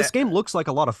 And Yeah, this game looks like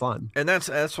a lot of fun. and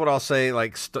that's what I'll say.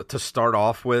 Like to start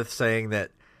off with, saying that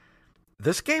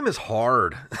this game is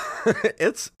hard.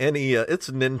 It's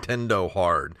Nintendo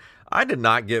hard. I did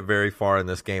not get very far in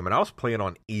this game, and I was playing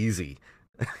on easy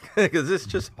because it's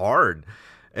just hard.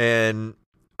 And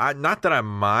I not that I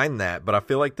mind that, but I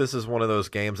feel like this is one of those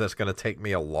games that's going to take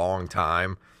me a long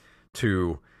time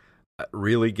to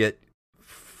really get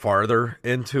farther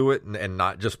into it and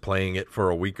not just playing it for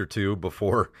a week or two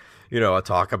before I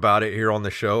talk about it here on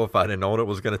the show. If I'd have known it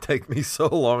was going to take me so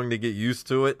long to get used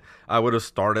to it, I would have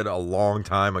started a long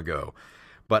time ago.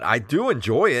 But I do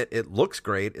enjoy it. It looks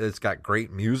great. It's got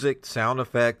great music, sound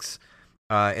effects,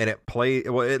 and it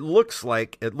looks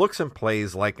and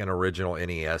plays like an original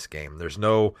NES game. There's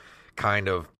no kind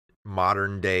of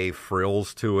modern day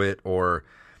frills to it or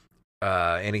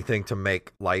anything to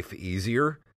make life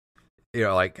easier.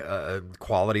 Like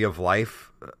quality of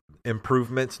life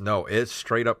improvements. No, it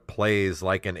straight up plays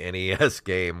like an NES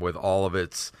game with all of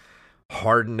its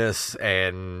hardness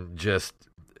and just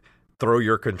throw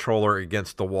your controller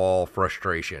against the wall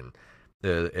frustration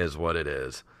is what it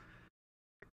is.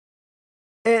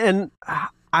 And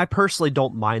I personally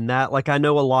don't mind that. Like I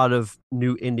know a lot of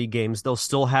new indie games, they'll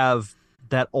still have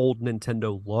that old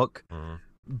Nintendo look, Mhm.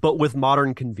 but with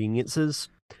modern conveniences.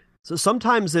 So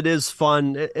sometimes it is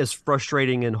fun, as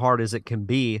frustrating and hard as it can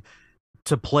be,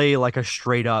 to play like a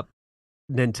straight up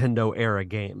Nintendo era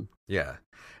game. Yeah.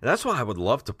 And that's why I would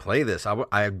love to play this.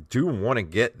 I do want to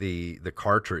get the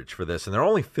cartridge for this, and they're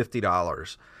only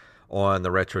 $50 on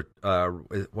the retro.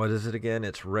 What is it again?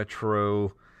 It's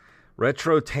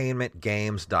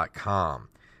retrotainmentgames.com.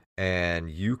 And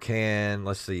you can,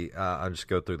 let's see, I'll just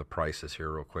go through the prices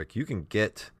here real quick. You can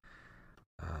get,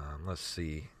 let's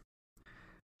see,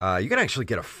 you can actually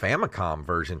get a Famicom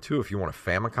version too if you want a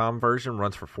Famicom version.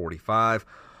 Runs for $45.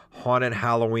 Haunted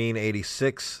Halloween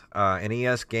 86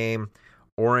 NES game.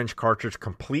 Orange cartridge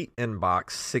complete in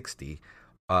box $60.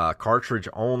 Cartridge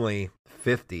only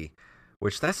 $50,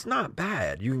 which that's not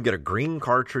bad. You can get a green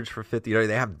cartridge for $50.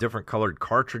 They have different colored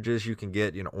cartridges you can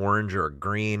get, orange or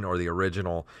green or the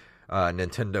original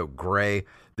Nintendo gray.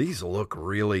 These look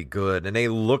really good, and they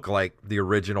look like the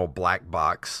original black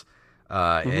box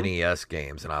NES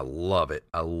games, and I love it.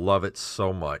 I love it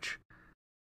so much.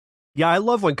 Yeah, I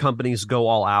love when companies go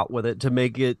all out with it to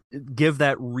make it give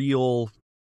that real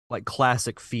like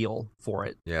classic feel for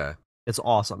it. Yeah. It's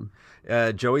awesome.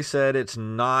 Joey said it's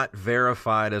not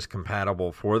verified as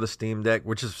compatible for the Steam Deck,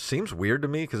 which seems weird to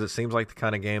me because it seems like the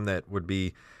kind of game that would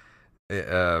be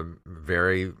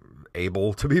very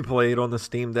able to be played on the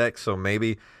Steam Deck. So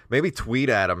maybe tweet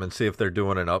at them and see if they're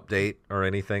doing an update or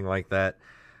anything like that.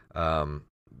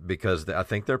 Because I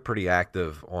think they're pretty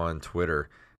active on Twitter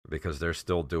because they're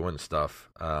still doing stuff.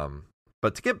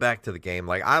 But to get back to the game,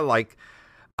 like I like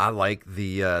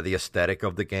the aesthetic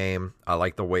of the game. I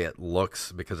like the way it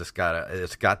looks because it's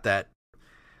got that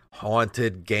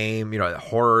haunted game,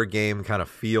 horror game kind of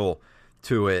feel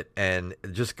to it. And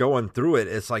just going through it,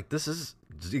 it's like this is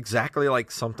exactly like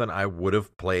something I would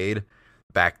have played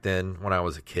back then when I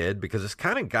was a kid because it's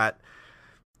kind of got.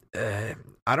 I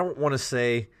don't want to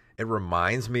say it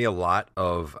reminds me a lot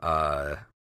of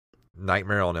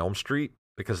Nightmare on Elm Street.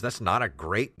 Because that's not a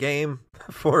great game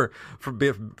from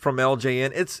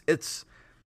LJN.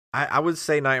 I would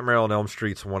say Nightmare on Elm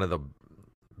Street's one of the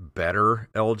better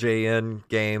LJN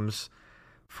games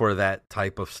for that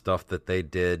type of stuff that they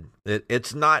did.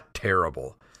 It's not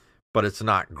terrible, but it's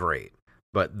not great.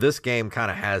 But this game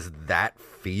kind of has that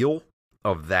feel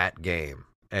of that game,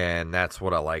 and that's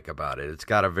what I like about it. It's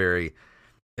got a very...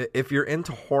 If you're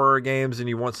into horror games and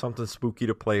you want something spooky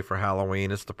to play for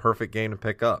Halloween, it's the perfect game to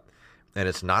pick up. And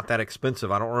it's not that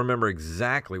expensive. I don't remember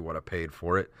exactly what I paid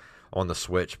for it on the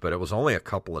Switch, but it was only a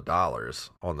couple of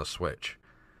dollars on the Switch.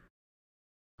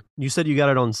 You said you got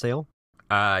it on sale?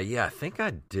 Yeah, I think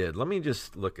I did. Let me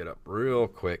just look it up real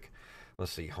quick.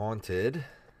 Let's see, Haunted.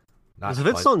 Because if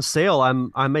it's on sale,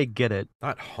 I may get it.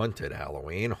 Not Haunted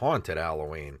Halloween. Haunted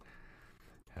Halloween.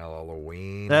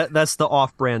 Halloween. That's the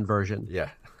off-brand version.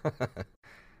 Yeah.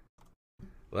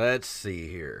 Let's see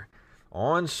here.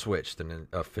 On Switch, the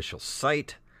official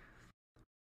site.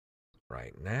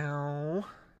 Right now.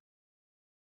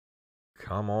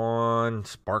 Come on,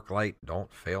 Sparklight,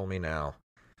 don't fail me now.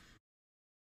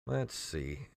 Let's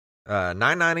see.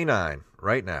 $9.99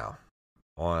 right now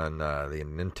on the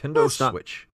Nintendo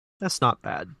Switch. That's not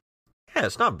bad. Yeah,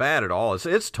 it's not bad at all.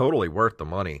 It's totally worth the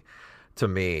money to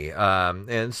me.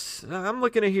 I'm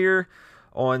looking at here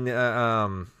on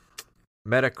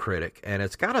Metacritic, and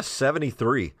it's got a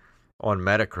 73 on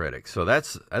Metacritic. So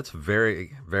that's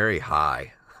very, very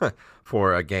high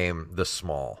for a game this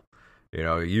small. You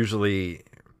know, usually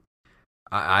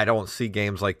I don't see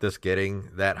games like this getting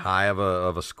that high of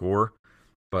a score.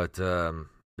 But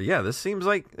yeah, this seems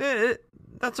like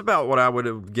that's about what I would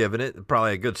have given it.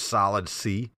 Probably a good solid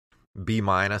C, B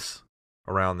minus,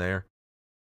 around there.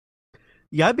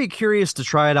 Yeah, I'd be curious to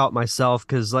try it out myself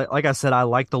because, like I said, I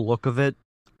like the look of it.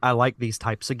 I like these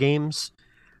types of games.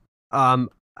 Um,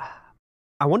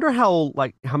 I wonder how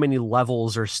many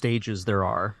levels or stages there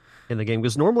are in the game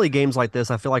because normally games like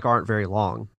this I feel like aren't very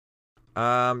long.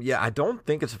 Yeah, I don't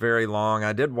think it's very long.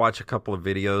 I did watch a couple of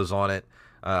videos on it.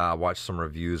 I watched some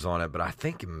reviews on it, but I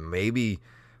think maybe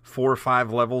 4 or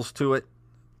 5 levels to it.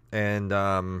 And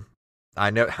I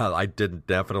know I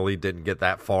definitely didn't get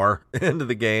that far into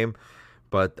the game,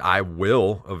 but I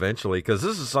will eventually because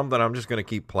this is something I'm just going to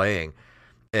keep playing.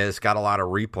 It's got a lot of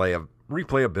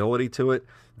replayability to it.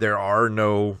 There are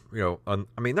no,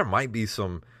 I mean, there might be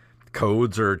some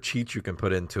codes or cheats you can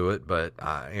put into it, but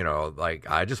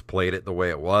I just played it the way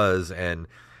it was, and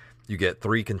you get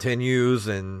 3 continues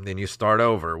and then you start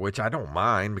over, which I don't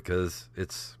mind because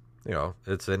it's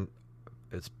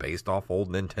based off old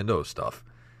Nintendo stuff.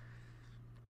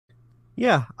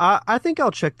 Yeah, I think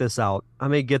I'll check this out. I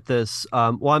may get this.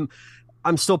 I'm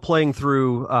still playing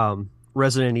through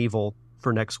Resident Evil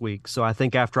for next week, so I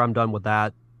think after I'm done with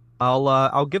that,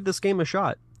 I'll give this game a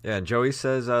shot. Yeah, and Joey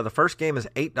says the first game is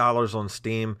 $8 on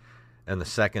Steam, and the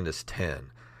second is $10.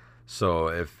 So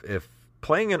if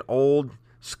playing an old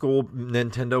school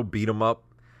Nintendo beat 'em up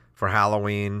for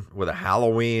Halloween with a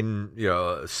Halloween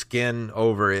skin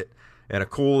over it and a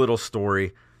cool little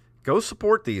story, go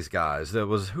support these guys.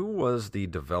 Who was the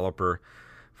developer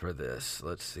for this?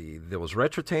 Let's see. There was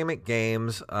Retrotainment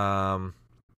Games.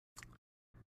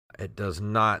 It does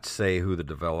not say who the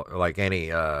developer, like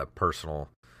any personal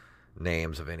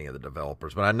names of any of the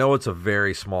developers, but I know it's a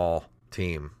very small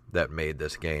team that made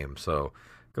this game. So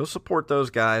go support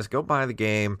those guys. Go buy the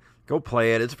game. Go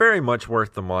play it. It's very much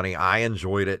worth the money. I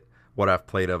enjoyed it, what I've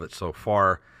played of it so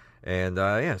far. And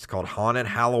yeah, it's called Haunted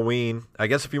Halloween. I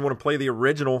guess if you want to play the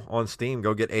original on Steam,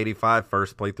 go get 85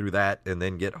 first, play through that, and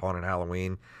then get Haunted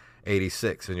Halloween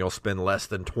 86, and you'll spend less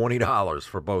than $20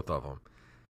 for both of them.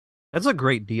 That's a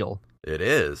great deal. It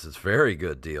is. It's a very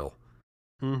good deal.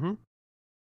 Mm-hmm.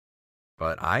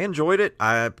 But I enjoyed it.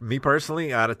 Me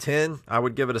personally, out of 10, I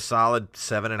would give it a solid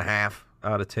 7.5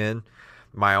 out of 10.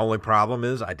 My only problem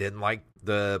is I didn't like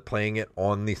the playing it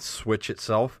on the Switch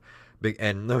itself.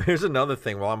 And here's another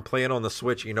thing. While I'm playing on the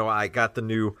Switch, I got the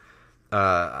new,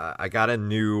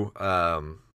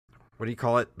 what do you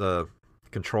call it? The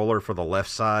controller for the left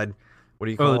side. What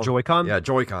do you call it? The Joy-Con? Yeah,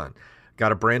 Joy-Con.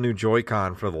 Got a brand new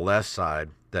Joy-Con for the left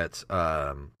side that's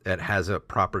it has a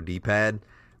proper D-pad.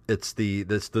 It's the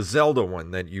Zelda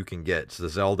one that you can get. It's the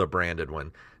Zelda branded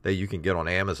one that you can get on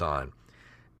Amazon.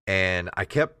 And I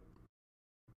kept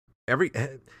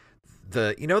the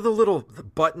little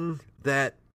button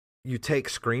that you take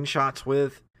screenshots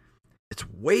with, it's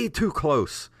way too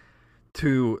close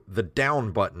to the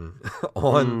down button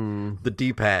on the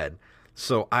D-pad.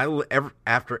 So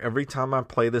after every time I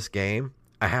play this game,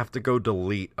 I have to go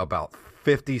delete about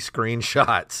 50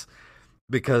 screenshots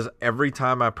because every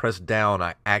time I press down,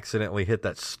 I accidentally hit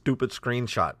that stupid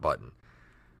screenshot button.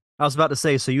 I was about to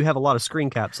say, so you have a lot of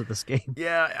screen caps at this game.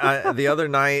 Yeah, the other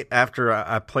night after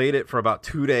I played it for about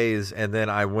 2 days, and then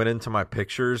I went into my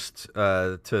pictures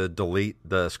to delete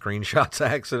the screenshots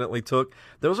I accidentally took.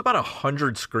 There was about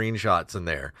 100 screenshots in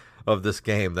there of this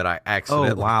game that I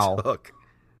accidentally took.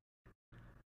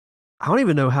 I don't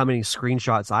even know how many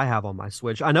screenshots I have on my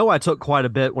Switch. I know I took quite a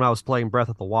bit when I was playing Breath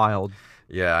of the Wild.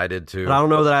 Yeah, I did too. But I don't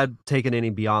know that I'd taken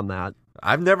any beyond that.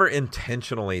 I've never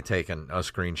intentionally taken a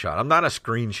screenshot. I'm not a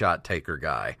screenshot taker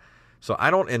guy, so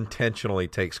I don't intentionally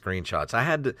take screenshots. I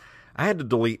had to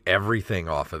delete everything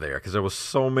off of there because there was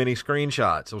so many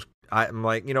screenshots. I'm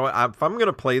like, you know what? If I'm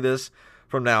gonna play this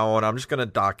from now on, I'm just gonna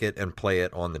dock it and play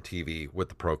it on the TV with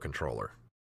the Pro Controller.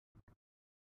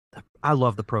 I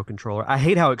love the Pro Controller. I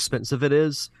hate how expensive it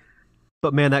is,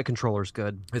 but man, that controller's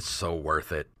good. It's so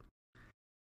worth it.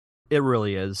 It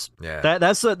really is. Yeah.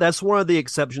 That's one of the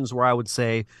exceptions where I would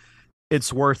say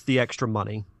it's worth the extra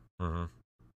money. Mm-hmm.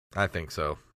 I think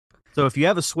so. So if you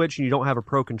have a Switch and you don't have a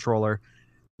Pro Controller,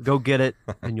 go get it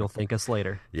and you'll thank us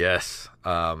later. Yes.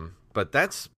 But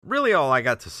that's really all I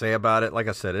got to say about it. Like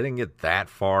I said, I didn't get that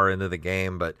far into the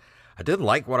game, but I did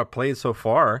like what I played so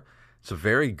far. It's a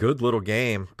very good little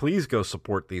game. Please go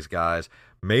support these guys.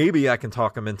 Maybe I can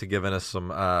talk them into giving us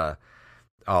some.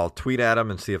 I'll tweet at them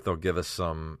and see if they'll give us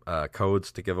some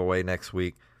codes to give away next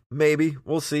week. Maybe.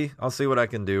 We'll see. I'll see what I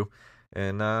can do.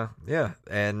 And yeah,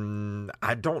 and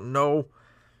I don't know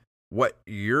what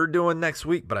you're doing next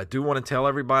week, but I do want to tell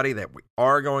everybody that we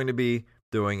are going to be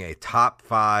doing a top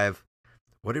 5.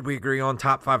 What did we agree on?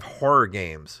 Top 5 horror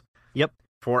games. Yep.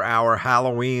 For our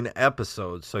Halloween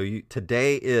episode. So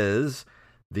today is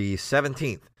the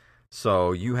 17th.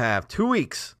 So you have 2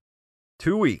 weeks.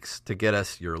 2 weeks to get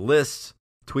us your lists,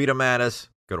 tweet them at us,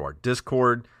 go to our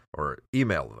Discord, or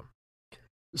email them.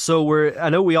 So I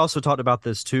know we also talked about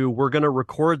this too. We're going to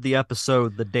record the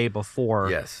episode the day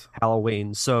before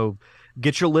Halloween. So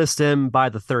get your list in by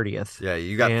the 30th. Yeah,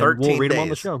 you got 13 days. We'll read them on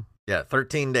the show. Yeah,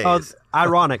 13 days.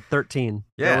 Ironic, 13.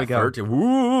 Yeah, there we go. 13.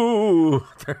 Woo!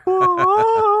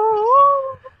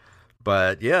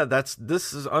 But yeah,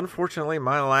 this is unfortunately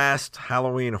my last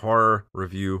Halloween horror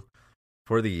review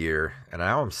for the year, and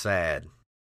now I'm sad.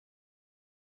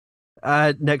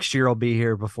 Next year I'll be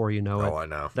here before you know it. Oh, I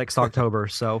know. Next October.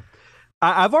 So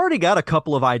I've already got a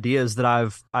couple of ideas that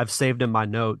I've saved in my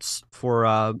notes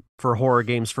for horror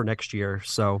games for next year.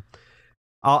 So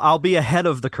I'll be ahead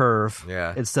of the curve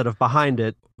instead of behind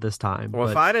it this time. Well,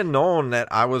 if I'd have known that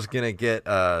I was gonna get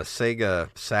a Sega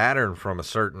Saturn from a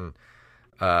certain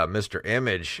Mr.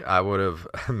 Image, I would have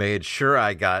made sure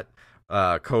I got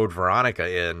Code Veronica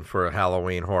in for a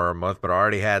Halloween horror month, but I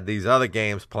already had these other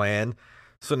games planned.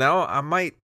 So now I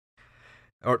might,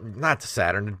 or not the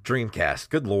Saturn, the Dreamcast.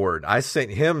 Good Lord. I sent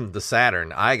him the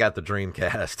Saturn. I got the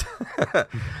Dreamcast.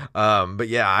 But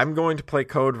yeah, I'm going to play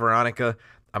Code Veronica.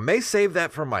 I may save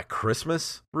that for my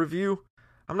Christmas review.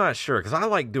 I'm not sure, because I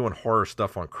like doing horror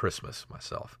stuff on Christmas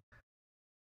myself.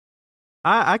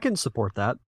 I can support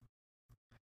that.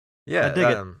 Yeah, I dig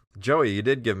it. Joey, you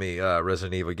did give me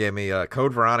Resident Evil. You gave me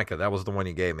Code Veronica. That was the one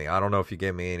you gave me. I don't know if you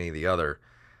gave me any of the other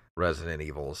Resident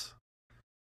Evils.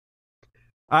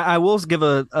 I will give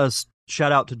a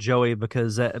shout out to Joey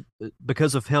because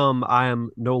of him, I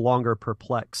am no longer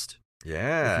perplexed.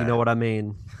 Yeah. If you know what I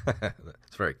mean.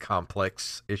 It's a very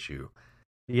complex issue.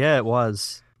 Yeah, it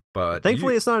was. But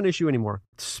thankfully, it's not an issue anymore.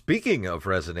 Speaking of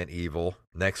Resident Evil,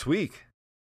 next week.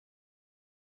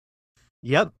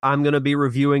 Yep, I'm going to be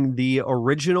reviewing the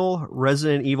original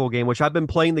Resident Evil game, which I've been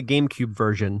playing the GameCube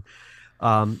version.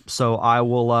 So I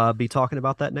will be talking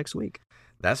about that next week.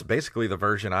 That's basically the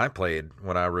version I played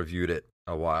when I reviewed it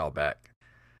a while back,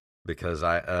 because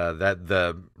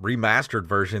the remastered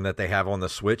version that they have on the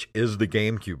Switch is the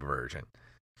GameCube version.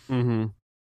 Mm-hmm.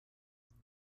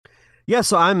 Yeah,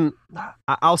 so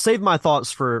I'll save my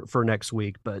thoughts for next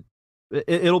week, but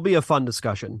it'll be a fun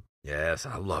discussion. Yes,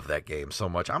 I love that game so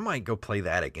much. I might go play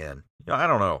that again. I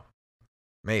don't know.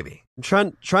 Maybe.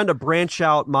 I'm trying to branch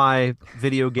out my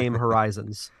video game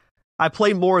horizons. I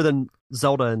play more than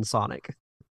Zelda and Sonic.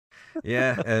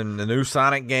 Yeah, and the new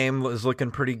Sonic game is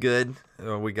looking pretty good.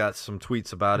 We got some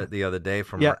tweets about it the other day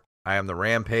from I Am the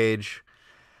Rampage.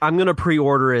 I'm going to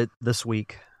pre-order it this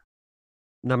week,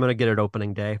 and I'm going to get it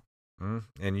opening day.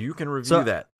 And you can review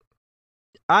that.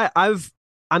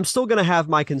 I'm still going to have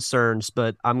my concerns,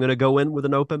 but I'm going to go in with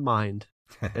an open mind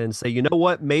and say, you know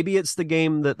what? Maybe it's the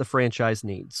game that the franchise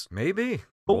needs. Maybe.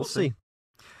 We'll see.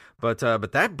 But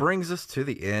that brings us to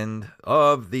the end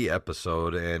of the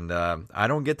episode, and I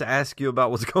don't get to ask you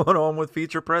about what's going on with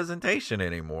feature presentation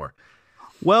anymore.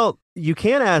 Well, you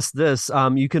can ask this.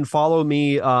 You can follow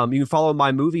me. You can follow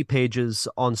my movie pages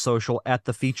on social at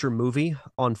The Feature Movie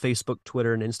on Facebook,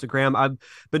 Twitter, and Instagram. I've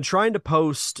been trying to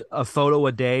post a photo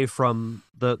a day from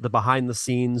the behind the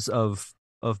scenes of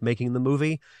making the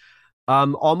movie.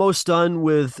 I'm almost done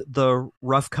with the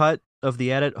rough cut of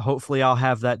the edit. Hopefully, I'll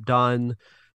have that done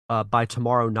by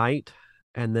tomorrow night,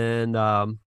 and then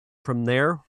from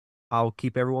there, I'll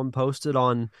keep everyone posted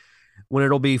on when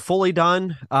it'll be fully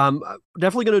done.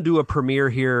 Definitely going to do a premiere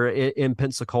here in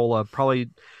Pensacola. Probably,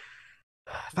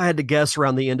 if I had to guess,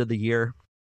 around the end of the year.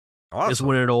 Awesome. Is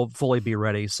when it'll fully be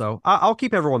ready. So I'll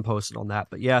keep everyone posted on that.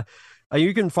 But yeah,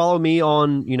 you can follow me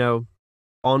on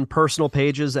personal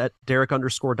pages at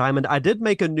Derek_Diamond. I did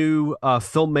make a new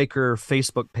filmmaker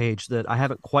Facebook page that I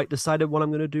haven't quite decided what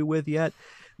I'm going to do with yet.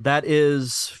 That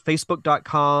is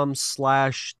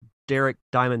facebook.com/Derek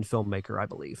Diamond Filmmaker, I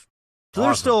believe. So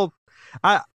There's still,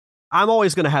 I'm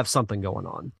always going to have something going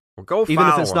on. Well, go even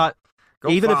if it's not,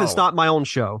 if it's not my own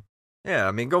show. Yeah,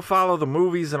 I mean, go follow the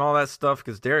movies and all that stuff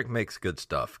because Derek makes good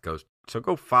stuff. So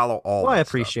go follow all. Well, I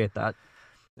appreciate that.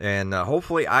 And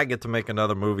hopefully, I get to make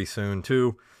another movie soon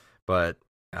too. But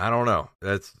I don't know.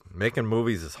 Making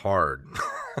movies is hard.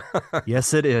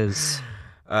 Yes, it is.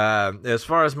 As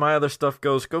far as my other stuff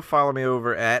goes, go follow me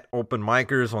over at Open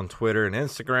Micers on Twitter and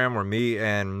Instagram, where me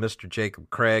and Mr. Jacob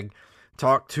Craig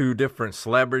talk to different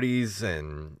celebrities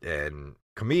and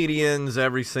comedians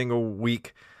every single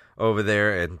week over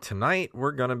there. And tonight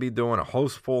we're going to be doing a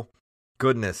Hostful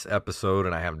Goodness episode,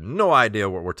 and I have no idea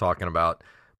what we're talking about,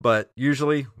 but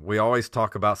usually we always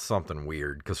talk about something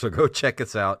weird. So go check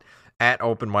us out at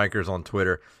Open Micers on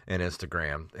Twitter and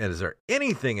Instagram. And is there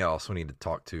anything else we need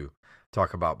to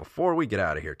talk about before we get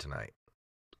out of here tonight?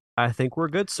 I think we're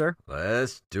good, sir.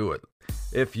 Let's do it.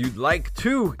 If you'd like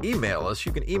to email us,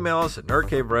 you can email us at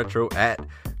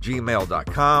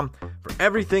nerdcaveretro@gmail.com. For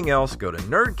everything else, go to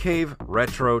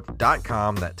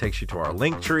nerdcaveretro.com. That takes you to our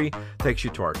link tree, takes you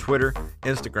to our Twitter,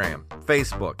 Instagram,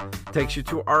 Facebook, takes you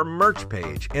to our merch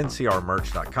page,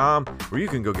 ncrmerch.com, where you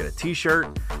can go get a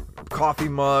t-shirt, coffee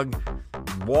mug,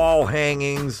 wall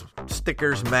hangings,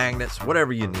 stickers, magnets,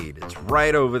 whatever you need. It's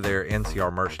right over there,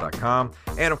 ncrmerch.com.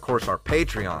 And of course, our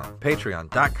Patreon,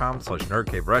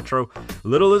 patreon.com/nerdcaveretro.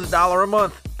 Little as $1 a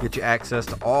month, get you access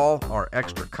to all our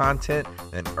extra content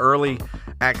and early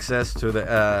access to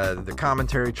the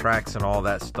commentary tracks and all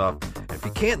that stuff. If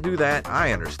you can't do that,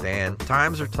 I understand.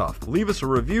 Times are tough. Leave us a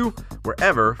review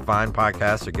wherever fine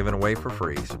podcasts are given away for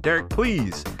free. So Derek,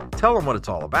 please tell them what it's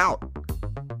all about.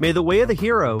 May the way of the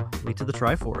hero lead to the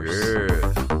Triforce.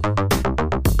 Yes.